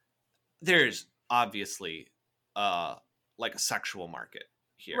servants, there's obviously like a sexual market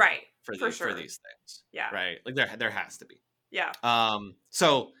here, right? For sure. these things, yeah, right? Like there has to be, yeah.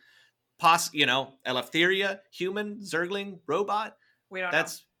 So you know, Eleftheria, human, Zergling, robot. We don't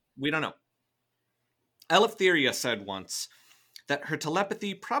know. Eleftheria said once that her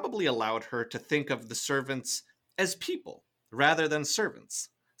telepathy probably allowed her to think of the servants as people rather than servants,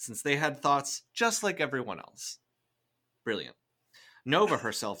 since they had thoughts just like everyone else. Brilliant. Nova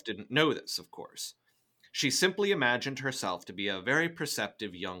herself didn't know this, of course. She simply imagined herself to be a very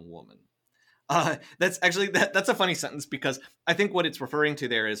perceptive young woman. That's actually, that's a funny sentence, because I think what it's referring to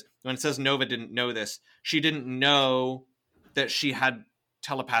there is when it says Nova didn't know this, she didn't know that she had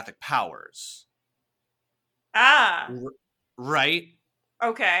telepathic powers. Ah. Right?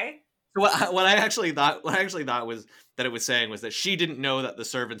 Okay. So what I actually thought was that it was saying was that she didn't know that the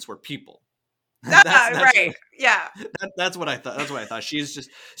servants were people. That's right. Yeah. That's what I thought. That's what I thought. She's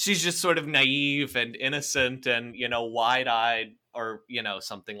just sort of naive and innocent and, wide-eyed, or,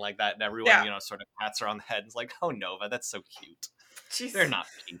 something like that. And everyone, sort of pats her on the head and is like, oh, Nova, that's so cute. Jeez. They're not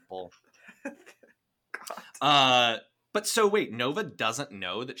people. God. But so wait, Nova doesn't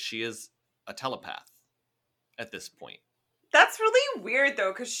know that she is a telepath at this point. That's really weird,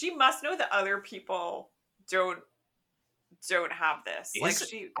 though, because she must know that other people don't have this.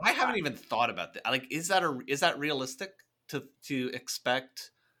 I haven't even thought about that. Like, is that realistic to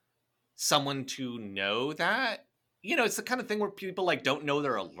expect someone to know that? It's the kind of thing where people like don't know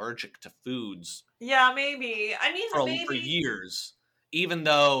they're allergic to foods. Yeah, maybe. I mean, for years, even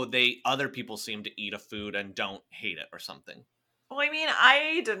though other people seem to eat a food and don't hate it or something. Well, I mean,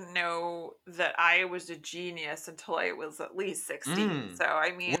 I didn't know that I was a genius until I was at least 16. So,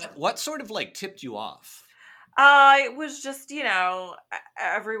 I mean, what sort of like tipped you off? It was just,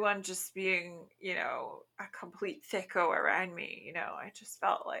 everyone just being, a complete thicko around me. I just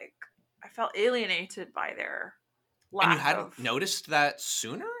felt like I felt alienated by their lack of... And you hadn't noticed that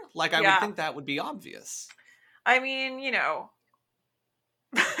sooner? Like, I would think that would be obvious. I mean, I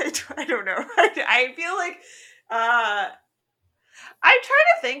don't know. I feel like, I'm trying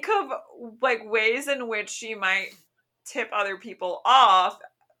to think of like ways in which she might tip other people off,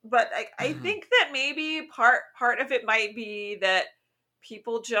 but I think that maybe part of it might be that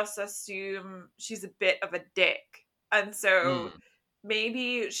people just assume she's a bit of a dick, and so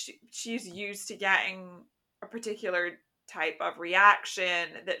maybe she's used to getting a particular type of reaction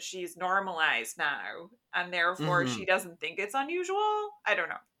that she's normalized now, and therefore she doesn't think it's unusual. I don't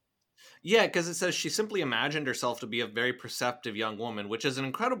know. Yeah, because it says she simply imagined herself to be a very perceptive young woman, which is an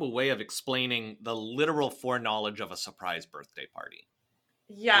incredible way of explaining the literal foreknowledge of a surprise birthday party.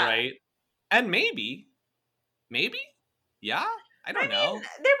 Yeah. Right? And maybe, yeah, I don't know.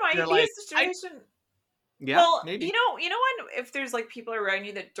 There might be a situation. Well, maybe. When if there's like people around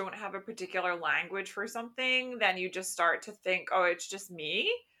you that don't have a particular language for something, then you just start to think, oh, it's just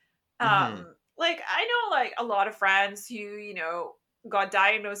me. Like I know like a lot of friends who, got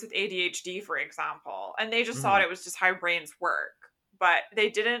diagnosed with ADHD, for example, and they just thought it was just how brains work, but they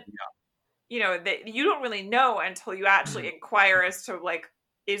didn't, you don't really know until you actually inquire as to like,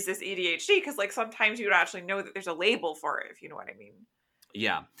 is this ADHD? Because like sometimes you would actually know that there's a label for it, if you know what I mean.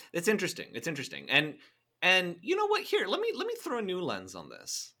 Yeah, it's interesting. And you know what? Here, let me throw a new lens on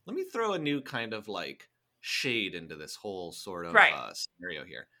this. Let me throw a new kind of like shade into this whole sort of scenario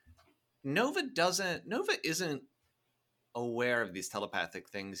here. Nova isn't aware of these telepathic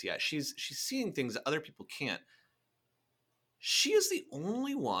things yet. She's seeing things that other people can't. She is the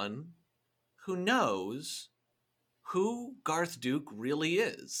only one who knows who Garth Duke really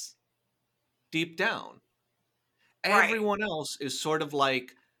is deep down. Right. Everyone else is sort of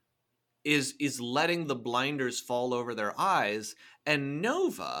like is letting the blinders fall over their eyes, and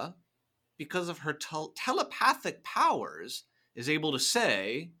Nova, because of her telepathic powers, is able to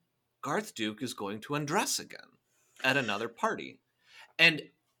say Garth Duke is going to undress again at another party. And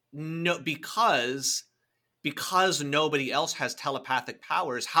because nobody else has telepathic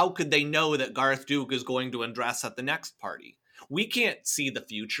powers, how could they know that Garth Duke is going to undress at the next party? We can't see the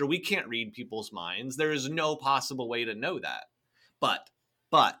future. We can't read people's minds. There is no possible way to know that. But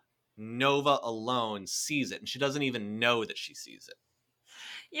Nova alone sees it, and she doesn't even know that she sees it.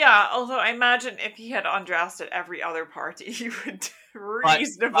 Yeah, although I imagine if he had undressed at every other party, you would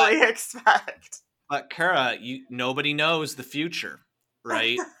reasonably expect. But Kara, nobody knows the future,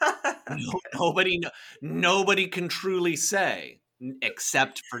 right? Nobody can truly say,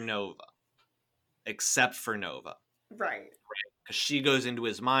 except for Nova. Right. Because she goes into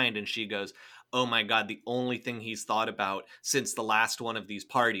his mind and she goes, oh my God, the only thing he's thought about since the last one of these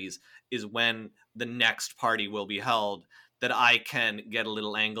parties is when the next party will be held, that I can get a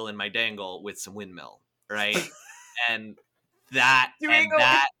little angle in my dangle with some windmill, right? And doing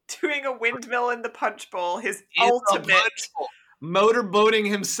a windmill in the punch bowl, his ultimate motorboating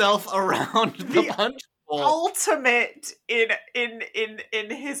himself around the punch bowl. Ultimate in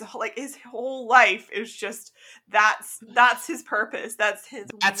his like his whole life is just that's his purpose. That's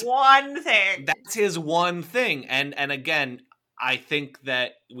one thing. That's his one thing. And again, I think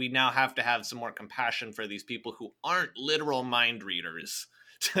that we now have to have some more compassion for these people who aren't literal mind readers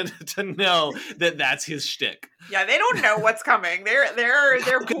to know that that's his shtick. Yeah, they don't know what's coming. They're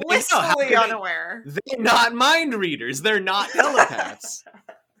blissfully unaware. They're not mind readers. They're not telepaths.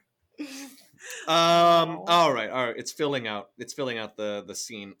 All right. It's filling out the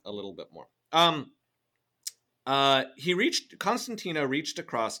scene a little bit more. Constantino reached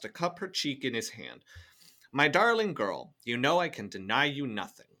across to cup her cheek in his hand. My darling girl, you know I can deny you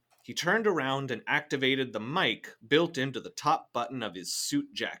nothing. He turned around and activated the mic built into the top button of his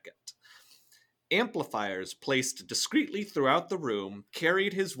suit jacket. Amplifiers placed discreetly throughout the room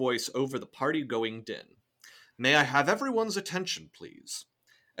carried his voice over the party-going din. May I have everyone's attention, please?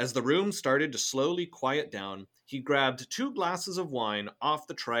 As the room started to slowly quiet down, he grabbed 2 glasses of wine off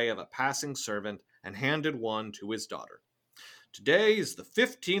the tray of a passing servant and handed one to his daughter. Today is the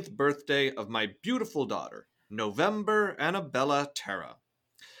 15th birthday of my beautiful daughter, November Annabella Terra.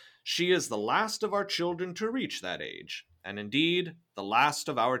 She is the last of our children to reach that age, and indeed, the last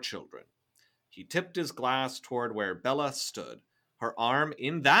of our children. He tipped his glass toward where Bella stood, her arm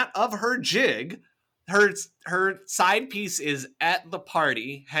in that of her jig. Her side piece is at the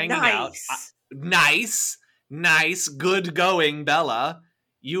party, hanging out. Nice, good going, Bella.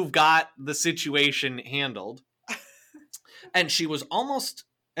 You've got the situation handled. And she was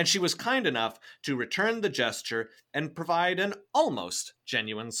kind enough to return the gesture and provide an almost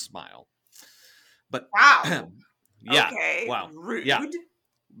genuine smile. But wow. Yeah. Okay. Wow. Rude. Yeah.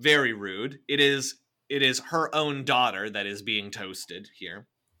 Very rude. It is her own daughter that is being toasted here.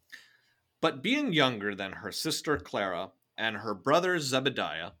 But being younger than her sister Clara and her brother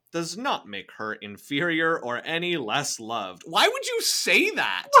Zebediah does not make her inferior or any less loved. Why would you say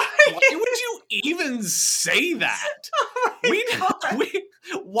that? Why would you even say that?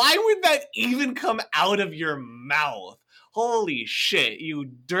 Why would that even come out of your mouth? Holy shit, you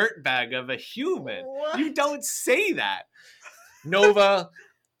dirtbag of a human. What? You don't say that. Nova,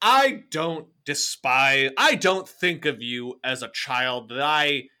 I don't think of you as a child that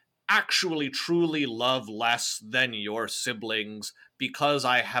I actually truly love less than your siblings because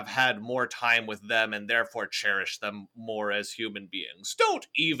I have had more time with them and therefore cherish them more as human beings. Don't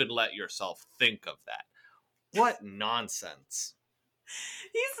even let yourself think of that. What nonsense.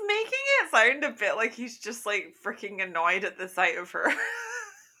 He's making it sound a bit like he's just like freaking annoyed at the sight of her.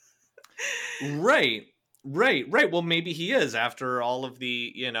 Right. Well, maybe he is after all of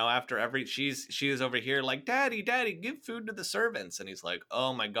the, she is over here like, Daddy, give food to the servants. And he's like,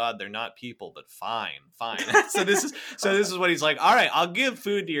 oh my God, they're not people, but fine. So this is what he's like. All right, I'll give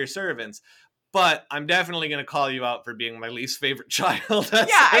food to your servants, but I'm definitely going to call you out for being my least favorite child.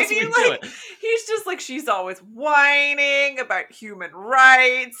 He's just like, she's always whining about human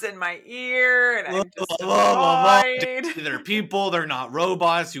rights in my ear, and I'm just annoyed. They're people, they're not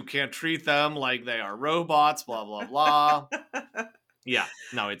robots. You can't treat them like they are robots, blah, blah, blah. Yeah,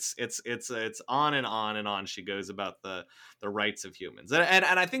 no, it's on and on and on. She goes about the rights of humans. And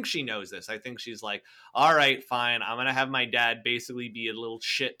I think she knows this. I think she's like, all right, fine. I'm going to have my dad basically be a little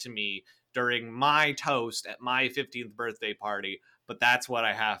shit to me during my toast at my 15th birthday party, but that's what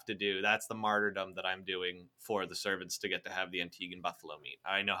I have to do. That's the martyrdom that I'm doing for the servants to get to have the Antiguan buffalo meat.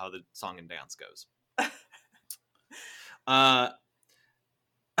 I know how the song and dance goes.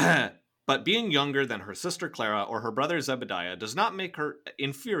 But being younger than her sister Clara or her brother Zebediah does not make her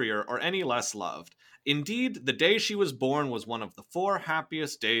inferior or any less loved. Indeed, the day she was born was one of the 4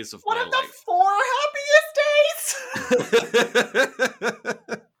 happiest days of my life. One of the 4 happiest days?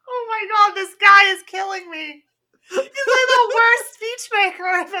 Oh my God, this guy is killing me. He's like the worst speechmaker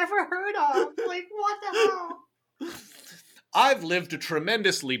I've ever heard of. Like, what the hell? I've lived a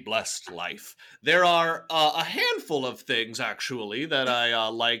tremendously blessed life. There are a handful of things, actually, that I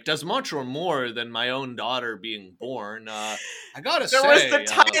liked as much or more than my own daughter being born. I gotta say... There was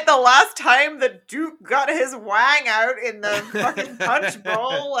the last time the Duke got his wang out in the fucking punch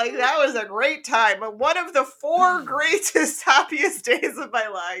bowl. Like, that was a great time. But one of the 4 greatest, happiest days of my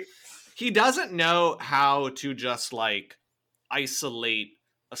life. He doesn't know how to just, like, isolate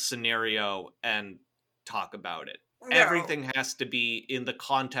a scenario and talk about it. No. Everything has to be in the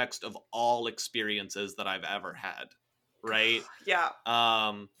context of all experiences that I've ever had, right? Yeah.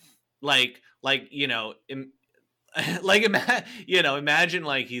 Imagine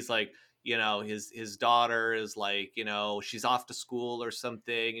like he's like, you know, his daughter is like, you know, she's off to school or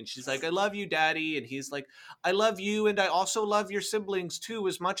something, and she's like, I love you, Daddy. And he's like, I love you, and I also love your siblings too,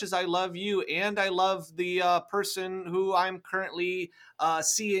 as much as I love you, and I love the person who I'm currently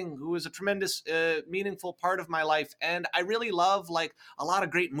seeing, who is a tremendous meaningful part of my life. And I really love like a lot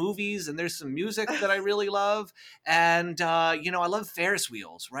of great movies, and there's some music that I really love. And you know, I love Ferris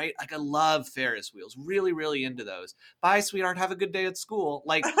wheels, right? Like I love Ferris wheels, really, really into those. Bye, sweetheart, have a good day at school.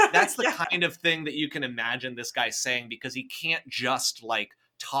 Like that's the kind of thing that you can imagine this guy saying, because he can't just like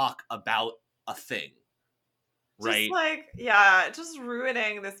talk about a thing, right? Just like, yeah, just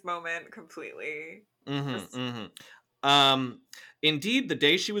ruining this moment completely. Indeed, the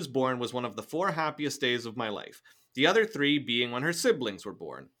day she was born was one of the 4 happiest days of my life, the other 3 being when her siblings were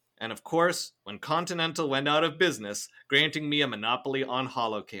born. And of course, when Continental went out of business, granting me a monopoly on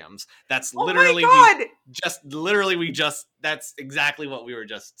holocams. That's literally, that's exactly what we were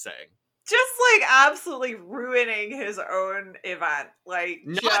just saying. Just like absolutely ruining his own event. Like,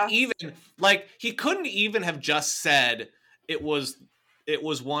 not even, like, he couldn't even have just said it was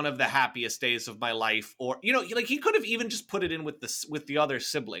one of the happiest days of my life, or, you know, like he could have even just put it in with the other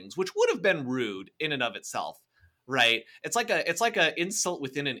siblings, which would have been rude in and of itself. Right? It's like a insult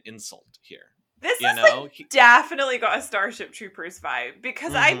within an insult here. This is like definitely got a Starship Troopers vibe,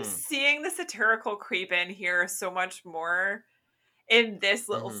 because I'm seeing the satirical creep in here so much more in this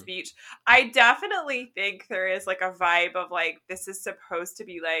little speech. I definitely think there is like a vibe of like, this is supposed to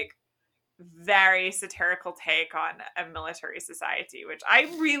be like very satirical take on a military society, which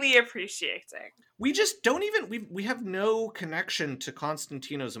I'm really appreciating. We just don't even, we have no connection to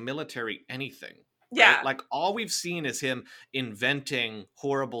Constantino's military anything. Yeah. Right? Like all we've seen is him inventing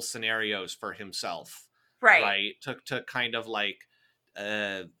horrible scenarios for himself. Right? To kind of like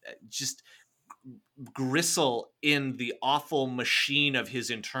just gristle in the awful machine of his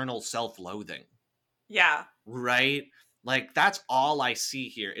internal self-loathing. Yeah. Right? Like that's all I see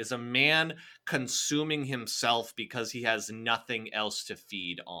here is a man consuming himself because he has nothing else to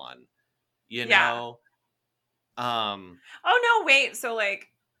feed on. You know? Oh no, wait. So like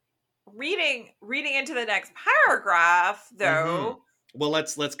reading into the next paragraph though. Well,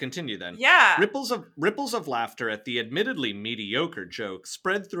 let's continue then. Yeah. Ripples of laughter at the admittedly mediocre joke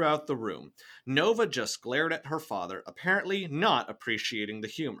spread throughout the room. Nova just glared at her father, apparently not appreciating the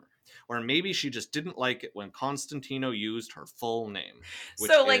humor. Or maybe she just didn't like it when Constantino used her full name,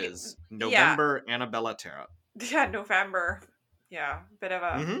 which is November Annabella Terra. Yeah, November. Yeah, bit of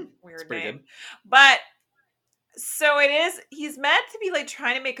a weird name. Good. But so it is, he's meant to be like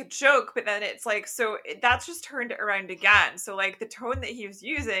trying to make a joke, but then it's like, so that's just turned around again. So like the tone that he was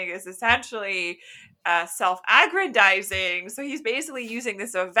using is essentially self-aggrandizing. So he's basically using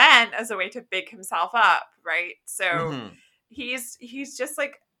this event as a way to big himself up, right? So he's just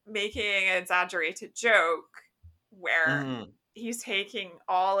like making an exaggerated joke where he's taking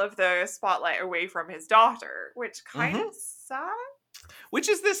all of the spotlight away from his daughter, which kind of sucks. Which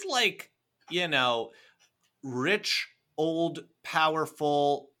is this like, you know, rich, old,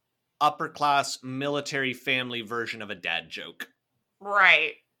 powerful, upper class military family version of a dad joke.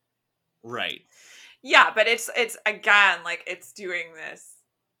 Right. Yeah, but it's again like it's doing this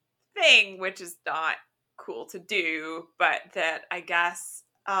thing which is not cool to do, but that I guess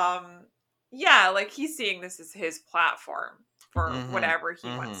like he's seeing this as his platform for whatever he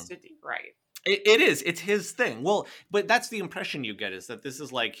wants to do, right? It is. It's his thing. Well, but that's the impression you get, is that this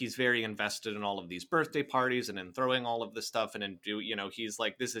is like he's very invested in all of these birthday parties and in throwing all of this stuff, and he's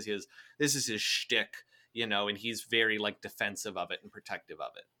like, this is his shtick, you know, and he's very like defensive of it and protective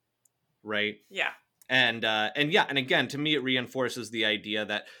of it, right? Yeah. And again, to me, it reinforces the idea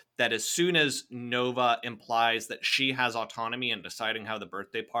that as soon as Nova implies that she has autonomy in deciding how the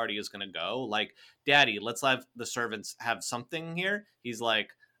birthday party is going to go, like, Daddy, let's have the servants have something here. He's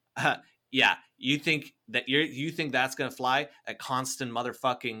like, yeah, you think that's gonna fly at Constant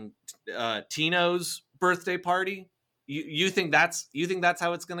motherfucking Tino's birthday party? You think that's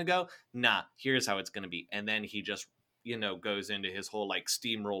how it's gonna go? Nah, here's how it's gonna be. And then he just, you know, goes into his whole like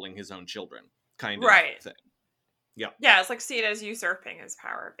steamrolling his own children kind of thing. Yeah. Yeah, it's like seen as usurping his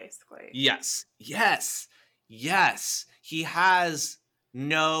power, basically. Yes. He has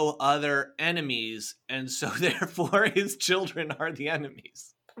no other enemies, and so therefore his children are the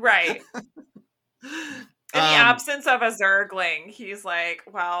enemies. Right. In the absence of a Zergling, he's like,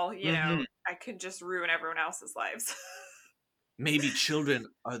 well, you know, I could just ruin everyone else's lives. Maybe children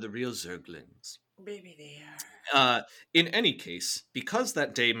are the real Zerglings. Maybe they are. In any case, because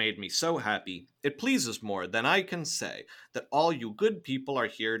that day made me so happy, it pleases more than I can say that all you good people are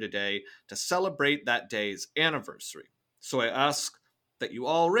here today to celebrate that day's anniversary. So I ask that you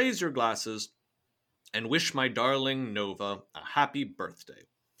all raise your glasses and wish my darling Nova a happy birthday."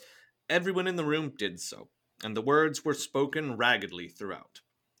 Everyone in the room did so, and the words were spoken raggedly throughout.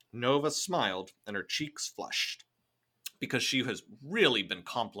 Nova smiled, and her cheeks flushed, because she has really been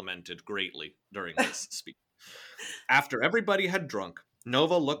complimented greatly during this speech. After everybody had drunk,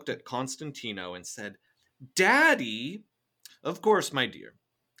 Nova looked at Constantino and said, "Daddy?" "Of course, my dear.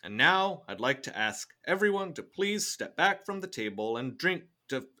 And now I'd like to ask everyone to please step back from the table and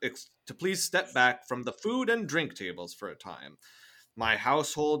to please step back from the food and drink tables for a time. My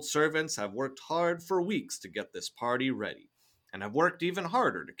household servants have worked hard for weeks to get this party ready, and have worked even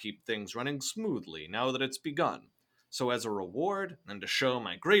harder to keep things running smoothly now that it's begun. So as a reward, and to show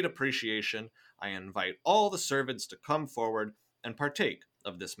my great appreciation, I invite all the servants to come forward and partake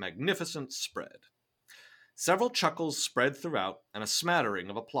of this magnificent spread." Several chuckles spread throughout, and a smattering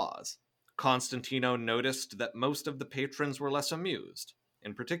of applause. Constantino noticed that most of the patrons were less amused.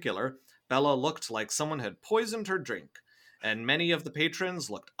 In particular, Bella looked like someone had poisoned her drink, and many of the patrons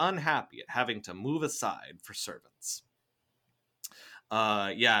looked unhappy at having to move aside for servants.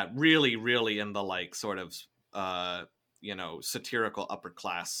 Really, really in the like sort of satirical upper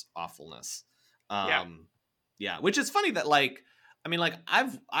class awfulness. Which is funny that like, I mean, like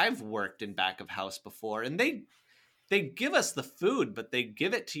I've worked in back of house before, and they give us the food, but they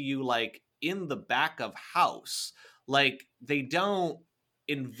give it to you like in the back of house. Like they don't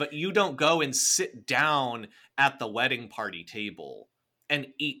you don't go and sit down at the wedding party table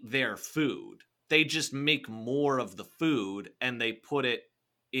and eat their food. They just make more of the food and they put it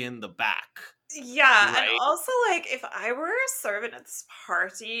in the back. Yeah, right? And also, like, if I were a servant at this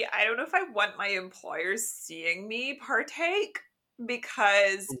party, I don't know if I want my employers seeing me partake,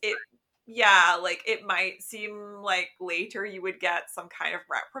 because it might seem like later you would get some kind of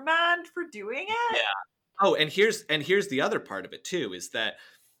reprimand for doing it. Yeah. Oh, and here's the other part of it too, is that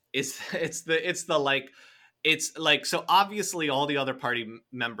it's like so obviously all the other party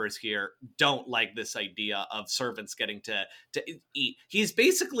members here don't like this idea of servants getting to eat. He's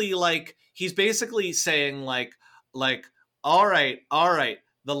basically saying like all right,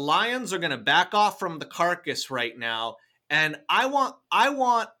 the lions are gonna back off from the carcass right now, and I want the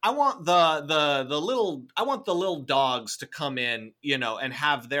little dogs to come in, and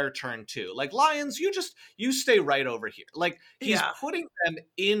have their turn too. Like, lions, you stay right over here. Like, he's putting them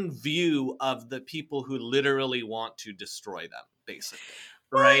in view of the people who literally want to destroy them, basically.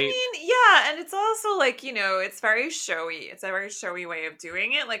 Well, right? I mean, yeah, and it's also like, it's very showy. It's a very showy way of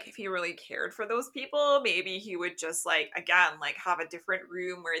doing it. Like, if he really cared for those people, maybe he would just have a different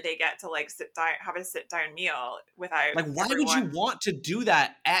room where they get to have a sit down meal without. Like, why would you want to do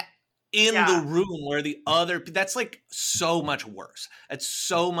that in the room where the other? That's like so much worse. It's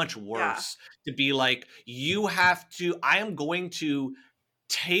so much worse to be like, I am going to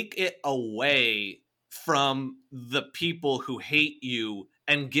take it away from the people who hate you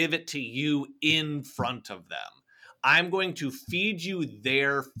and give it to you in front of them. I'm going to feed you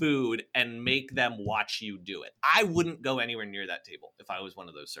their food and make them watch you do it. I wouldn't go anywhere near that table if I was one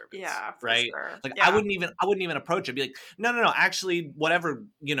of those servants. Yeah, for right. Sure. Like, I wouldn't even approach it. I'd be like, no. Actually, whatever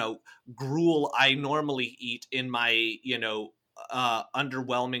gruel I normally eat in my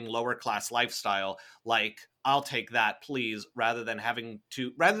underwhelming lower class lifestyle, like, I'll take that, please, rather than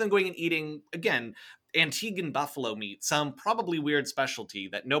going and eating again Antiguan buffalo meat, some probably weird specialty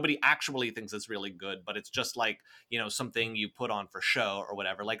that nobody actually thinks is really good, but it's just like, something you put on for show or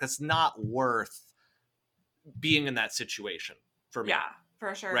whatever. Like, that's not worth being in that situation for me. Yeah,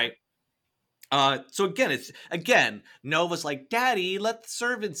 for sure. Right. So again, Nova's like, "Daddy, let the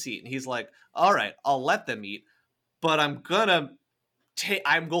servants eat." And he's like, "All right, I'll let them eat, but I'm going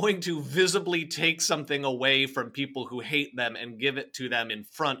to visibly take something away from people who hate them and give it to them in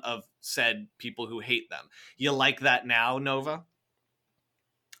front of said people who hate them. You like that now, Nova?"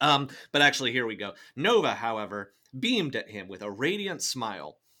 But actually, here we go. Nova, however, beamed at him with a radiant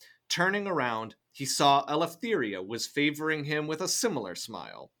smile. Turning around, he saw Eleftheria was favoring him with a similar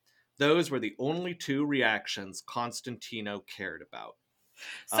smile. Those were the only two reactions Constantino cared about.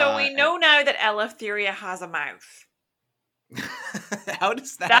 So we know now that Eleftheria has a mouth. How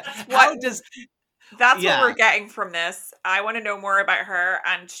does that? That's what we're getting from this. I want to know more about her,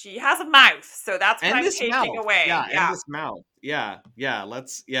 and she has a mouth, so that's what I'm taking away. And this mouth.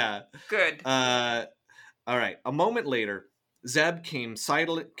 Good. All right. A moment later, Zeb came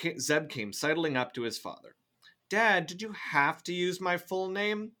sidling up to his father. "Dad, did you have to use my full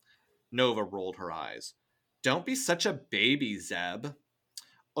name?" Nova rolled her eyes. "Don't be such a baby, Zeb."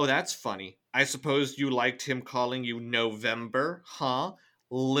 "Oh, that's funny. I suppose you liked him calling you November, huh?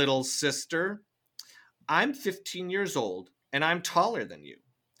 Little sister." "I'm 15 years old, and I'm taller than you.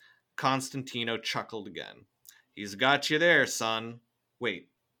 Constantino chuckled again. He's got you there, son. Wait.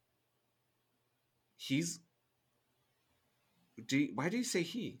 Why do you say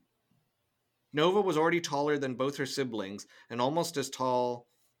he? Nova was already taller than both her siblings and almost as tall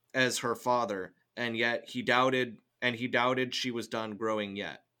as her father, and yet he doubted she was done growing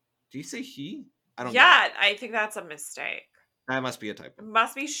yet. Do you say he? I don't know. Yeah, I think that's a mistake. That must be a typo. It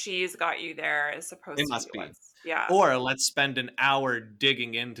must be she's got you there as opposed to must be. Yeah. Or let's spend an hour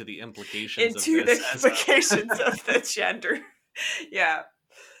digging into the implications of the gender. Yeah.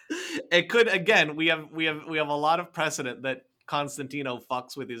 It could, again, we have a lot of precedent that Constantino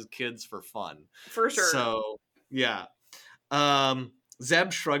fucks with his kids for fun. For sure. So, yeah.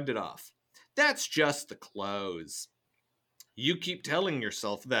 Zeb shrugged it off. That's just the clothes. You keep telling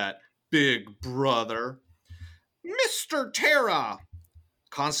yourself that, big brother. Mr. Terra!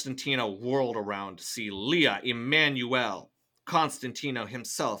 Constantino whirled around to see Leah Emanuel. Constantino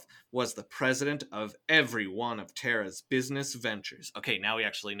himself was the president of every one of Terra's business ventures. Okay, now we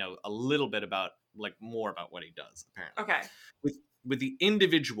actually know a little bit about, more about what he does, apparently. Okay. With the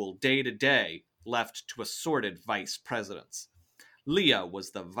individual day-to-day left to assorted vice presidents. Leah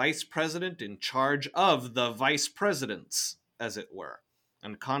was the vice president in charge of the vice presidents, as it were,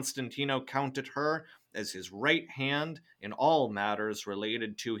 and Constantino counted her as his right hand in all matters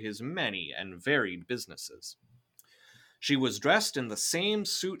related to his many and varied businesses. She was dressed in the same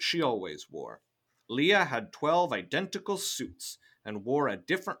suit she always wore. Leah had 12 identical suits and wore a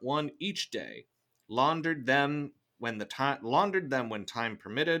different one each day, laundered them when time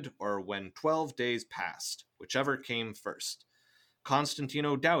permitted or when 12 days passed, whichever came first.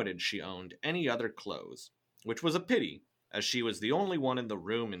 Constantino doubted she owned any other clothes, which was a pity, as she was the only one in the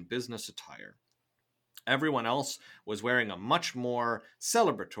room in business attire. Everyone else was wearing a much more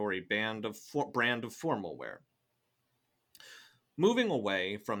celebratory brand of formal wear. Moving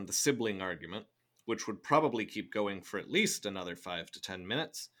away from the sibling argument, which would probably keep going for at least another 5 to 10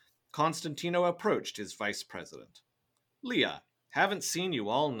 minutes, Constantino approached his vice president. Leah, haven't seen you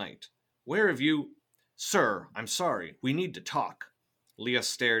all night. Where have you... Sir, I'm sorry, we need to talk. Leah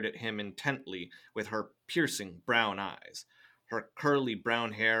stared at him intently with her piercing brown eyes. Her curly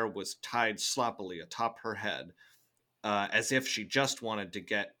brown hair was tied sloppily atop her head, as if she just wanted to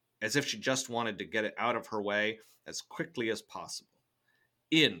get it out of her way as quickly as possible.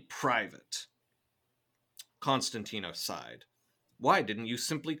 In private. Constantino sighed. Why didn't you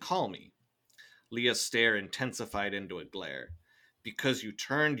simply call me? Leah's stare intensified into a glare. Because you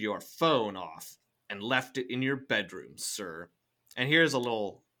turned your phone off and left it in your bedroom, sir. And here's a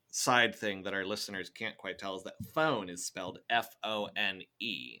little side thing that our listeners can't quite tell is that phone is spelled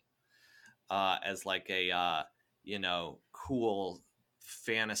F-O-N-E, as like a, cool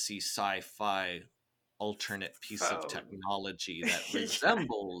fantasy sci-fi alternate piece of technology that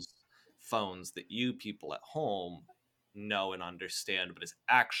resembles phones that you people at home know and understand, but is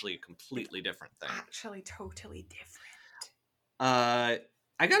actually a completely different thing. Actually, totally different.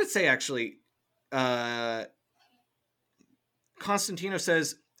 I gotta say, actually, Constantino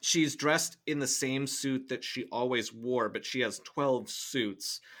says she's dressed in the same suit that she always wore, but she has 12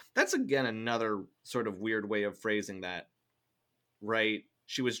 suits. That's, again, another sort of weird way of phrasing that, right?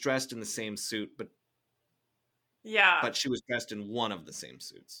 She was dressed in the same suit, but she was dressed in one of the same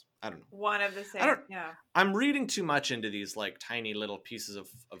suits. I don't know. One of the same, yeah. I'm reading too much into these, tiny little pieces of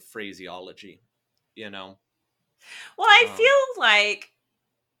phraseology, Well, I feel like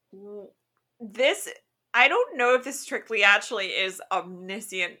this... I don't know if this strictly actually is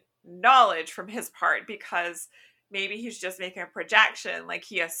omniscient knowledge from his part, because maybe he's just making a projection.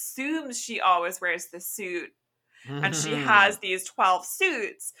 He assumes she always wears the suit and she has these 12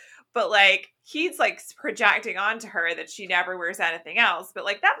 suits, but he's projecting onto her that she never wears anything else. But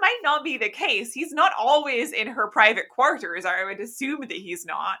that might not be the case. He's not always in her private quarters. I would assume that he's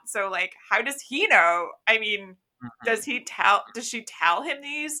not. So how does he know? I mean, does she tell him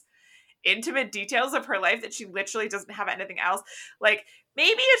these intimate details of her life that she literally doesn't have anything else? Maybe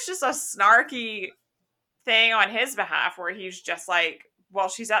it's just a snarky thing on his behalf where he's just well,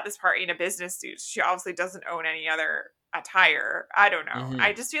 she's at this party in a business suit. She obviously doesn't own any other attire. I don't know. Mm-hmm.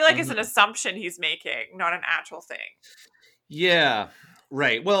 I just feel like it's an assumption he's making, not an actual thing. Yeah,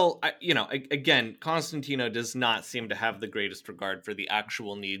 right. Well, again, Constantino does not seem to have the greatest regard for the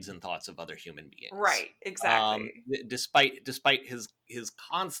actual needs and thoughts of other human beings. Right, exactly. Despite his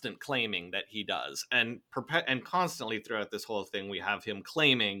constant claiming that he does, and constantly throughout this whole thing, we have him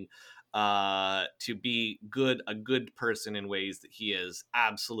claiming to be a good person in ways that he is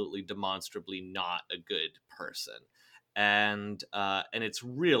absolutely demonstrably not a good person. and it's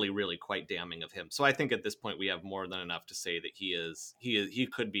really, really quite damning of him. So I think at this point we have more than enough to say that he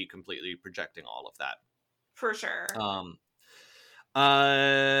could be completely projecting all of that. For sure.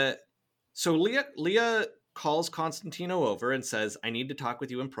 So Leah calls Constantino over and says, "I need to talk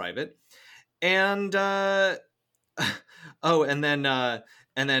with you in private." And and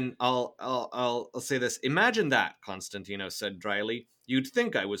then I'll say this. "Imagine that," Constantino said dryly. "You'd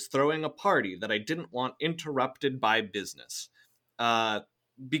think I was throwing a party that I didn't want interrupted by business."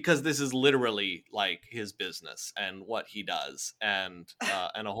 Because this is literally like his business and what he does, and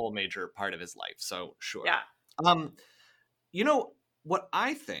a whole major part of his life. So sure. Yeah. You know what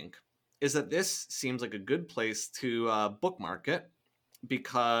I think is that this seems like a good place to bookmark it,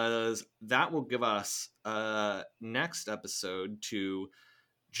 because that will give us next episode to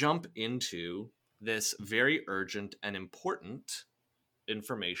jump into this very urgent and important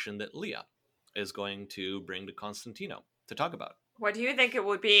information that Leah is going to bring to Constantino to talk about. What do you think it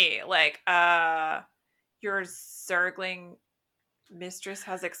would be? Like, your Zergling mistress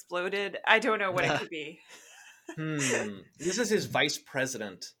has exploded? I don't know what it could be. This is his vice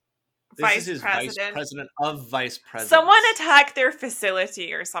president. Vice president of vice presidents. Someone attacked their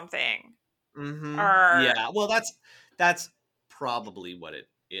facility or something. Mm-hmm. Yeah, well, that's probably what it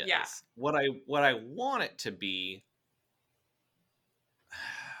is. Yeah. What I want it to be.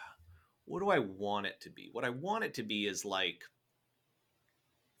 What do I want it to be? What I want it to be is like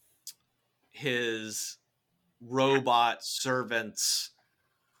his robot servants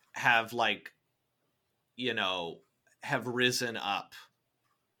have, like, you know, have risen up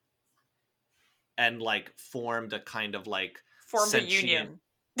and like formed a kind of like a union.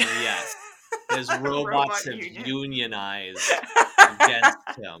 Yes. His robots have unionized against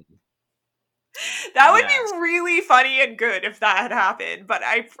him. That would be really funny and good if that had happened, but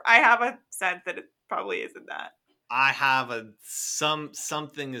I have a sense that it probably isn't that. I have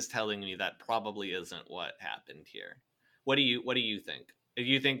something is telling me that probably isn't what happened here. What do you think?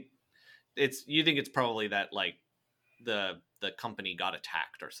 You think it's probably that like the company got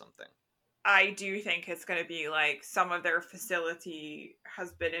attacked or something? I do think it's going to be like some of their facility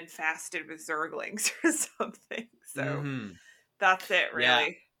has been infested with Zerglings or something. So that's it,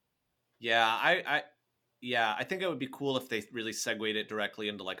 really. Yeah, I think it would be cool if they really segued it directly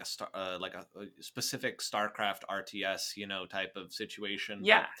into like a specific StarCraft RTS, type of situation.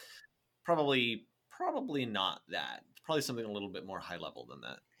 Yeah, but probably not that. Probably something a little bit more high level than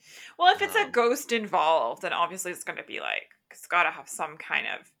that. Well, if it's a ghost involved, then obviously it's going to be like, it's got to have some kind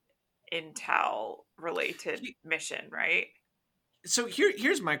of intel related mission, right? So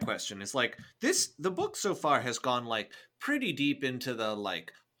here's my question: is like the book so far has gone like pretty deep into the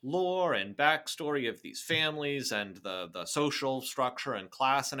like lore and backstory of these families and the social structure and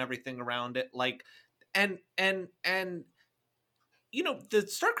class and everything around it, like and the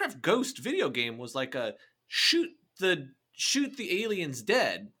StarCraft Ghost video game was like a shoot the aliens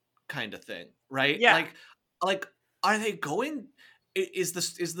dead kind of thing, right? Yeah. Like are they going, is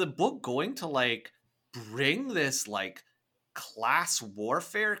the book going to like bring this like class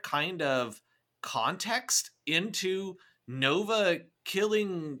warfare kind of context into Nova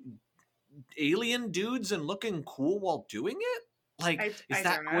killing alien dudes and looking cool while doing it? Like, is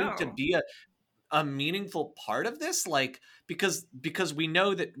that going to be a meaningful part of this? Like, because we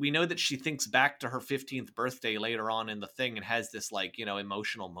know that she thinks back to her 15th birthday later on in the thing and has this like,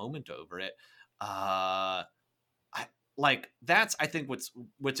 emotional moment over it. That's, I think, what's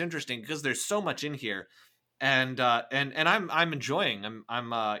interesting, because there's so much in here, and I'm enjoying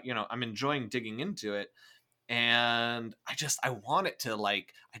I'm enjoying digging into it, and I want it to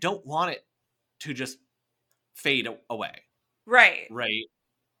like, I don't want it to just fade away. Right.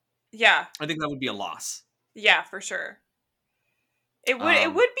 Yeah. I think that would be a loss. Yeah, for sure. It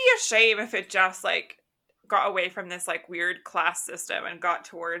would be a shame if it just like got away from this like weird class system and got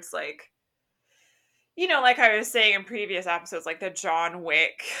towards like, like I was saying in previous episodes, like the John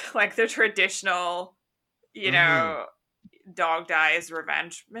Wick, like the traditional, dog dies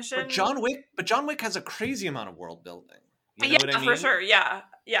revenge mission. But John Wick has a crazy amount of world building. You know what I mean? For sure. Yeah.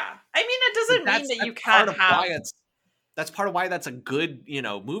 I mean, it doesn't mean that you can't have. That's part of why that's a good,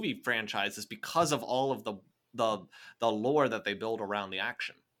 movie franchise, is because of all of the lore that they build around the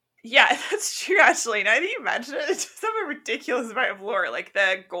action. Yeah, that's true, actually. Now that you mention it, it's just a ridiculous amount of lore. Like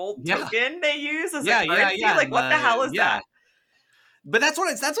the gold token they use as a currency. Like, what the hell is that? But that's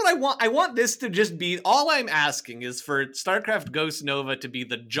what I want. I want this to just be, all I'm asking is for StarCraft Ghost Nova to be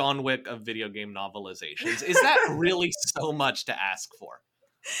the John Wick of video game novelizations. Is that really so much to ask for?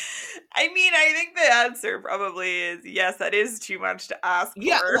 I mean, I think the answer probably is yes, that is too much to ask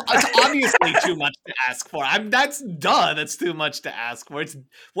Yeah, for. well, it's obviously too much to ask for. That's too much to ask for. It's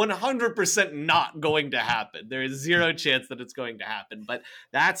 100% not going to happen. There is zero chance that it's going to happen, but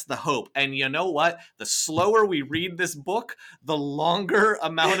that's the hope. And you know what? The slower we read this book, the longer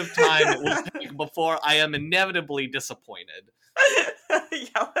amount of time it will take before I am inevitably disappointed.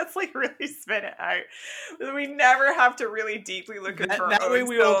 Yeah, let's like really spin it out. We never have to really deeply look into our own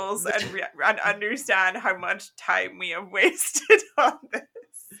souls and understand how much time we have wasted on this.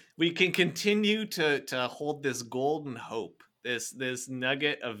 We can continue to hold this golden hope, this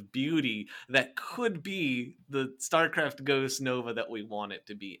nugget of beauty that could be the StarCraft Ghost Nova that we want it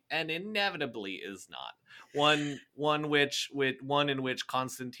to be, and inevitably is not. One in which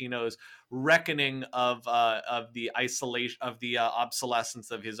Constantino's reckoning of the isolation of the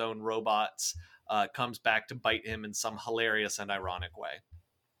obsolescence of his own robots comes back to bite him in some hilarious and ironic way.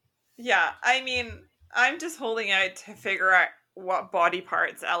 Yeah, I mean, I'm just holding out to figure out what body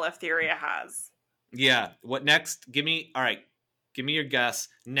parts Eleftheria has. Yeah, what next? Give me your guess.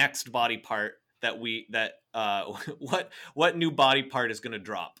 Next body part what new body part is going to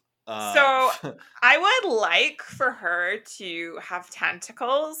drop? So I would like for her to have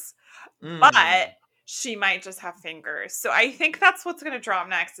tentacles, but she might just have fingers. So I think that's what's going to drop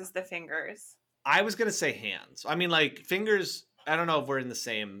next is the fingers. I was going to say hands. I mean, like, fingers, I don't know if we're in the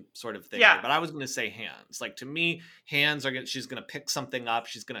same sort of thing here, but I was going to say hands. Like, to me, hands she's going to pick something up.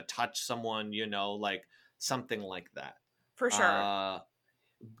 She's going to touch someone, like something like that. For sure.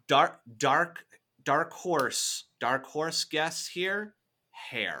 Dark horse guess here.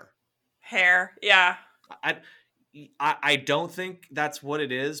 Hair, yeah. I don't think that's what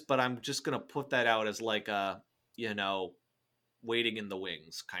it is, but I'm just gonna put that out as like a waiting in the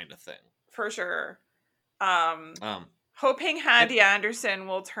wings kind of thing. For sure. Hoping Handy Anderson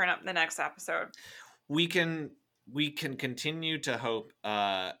will turn up the next episode. We can continue to hope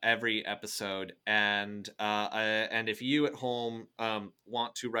every episode, and if you at home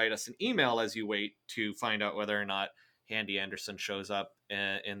want to write us an email as you wait to find out whether or not Handy Anderson shows up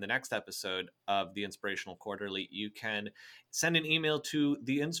in the next episode of the Inspirational Quarterly, you can send an email to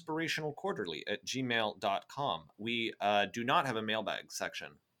theinspirationalquarterly@gmail.com. We do not have a mailbag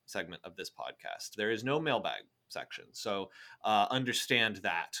segment of this podcast. There is no mailbag section, so understand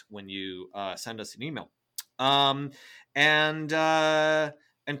that when you send us an email. And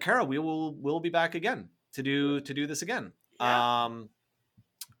Kara, we'll be back again to do this again. Yeah.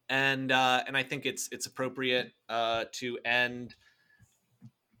 And I think it's appropriate to end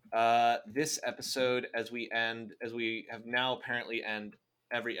this episode as we have now apparently end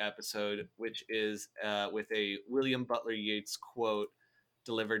every episode, which is with a William Butler Yeats quote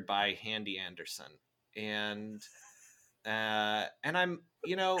delivered by Handy Anderson. And I'm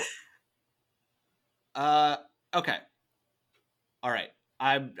okay. All right.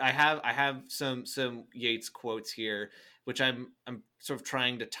 I have some Yeats quotes here, which I'm sort of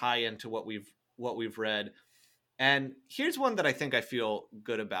trying to tie into what we've read. And here's one that I think I feel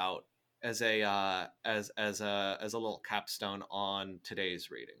good about as a little capstone on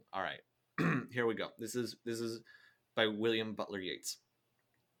today's reading. All right. Here we go. This is by William Butler Yeats.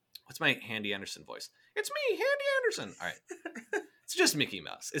 What's my Handy Anderson voice? It's me, Handy Anderson. All right. It's just Mickey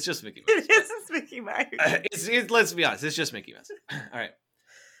Mouse. It is Mickey Mouse. Let's be honest. It's just Mickey Mouse. All right.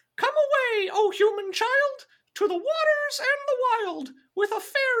 Come away, O human child, to the waters and the wild, with a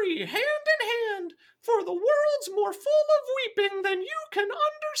fairy hand in hand, for the world's more full of weeping than you can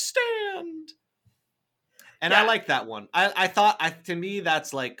understand. And I like that one. I thought, to me,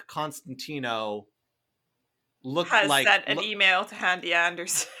 that's like Constantino sent an email to Handy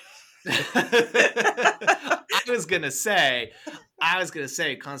Anderson. I was gonna say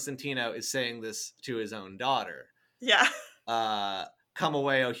Constantino is saying this to his own daughter. Yeah. Come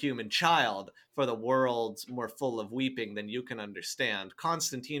away, O human child, for the world's more full of weeping than you can understand.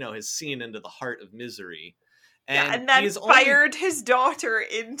 Constantino has seen into the heart of misery. And then fired his daughter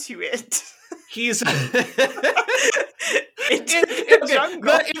into it. He's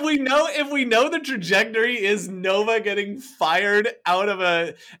But if we know the trajectory is Nova getting fired out of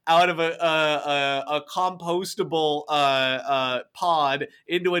a compostable pod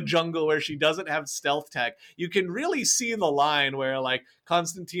into a jungle where she doesn't have stealth tech, you can really see the line where like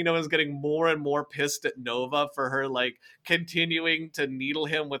Constantino is getting more and more pissed at Nova for her like continuing to needle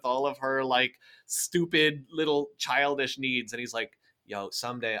him with all of her like stupid little childish needs, and he's like, yo,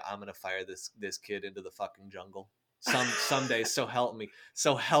 someday I'm gonna fire this kid into the fucking jungle. Someday, so help me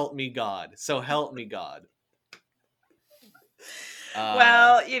God.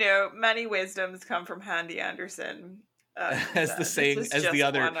 Well, many wisdoms come from Handy Anderson. as the saying, as the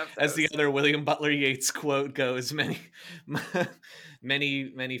other William Butler Yeats quote goes, many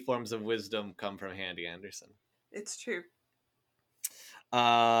forms of wisdom come from Handy Anderson. It's true.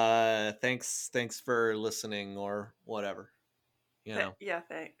 Thanks for listening or whatever. You know.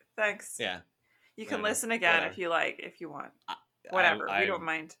 Thanks. Yeah. You can listen again if you want. Whatever. We don't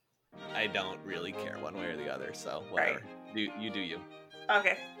mind. I don't really care one way or the other, so whatever. Right. You do you.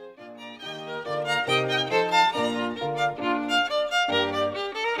 Okay.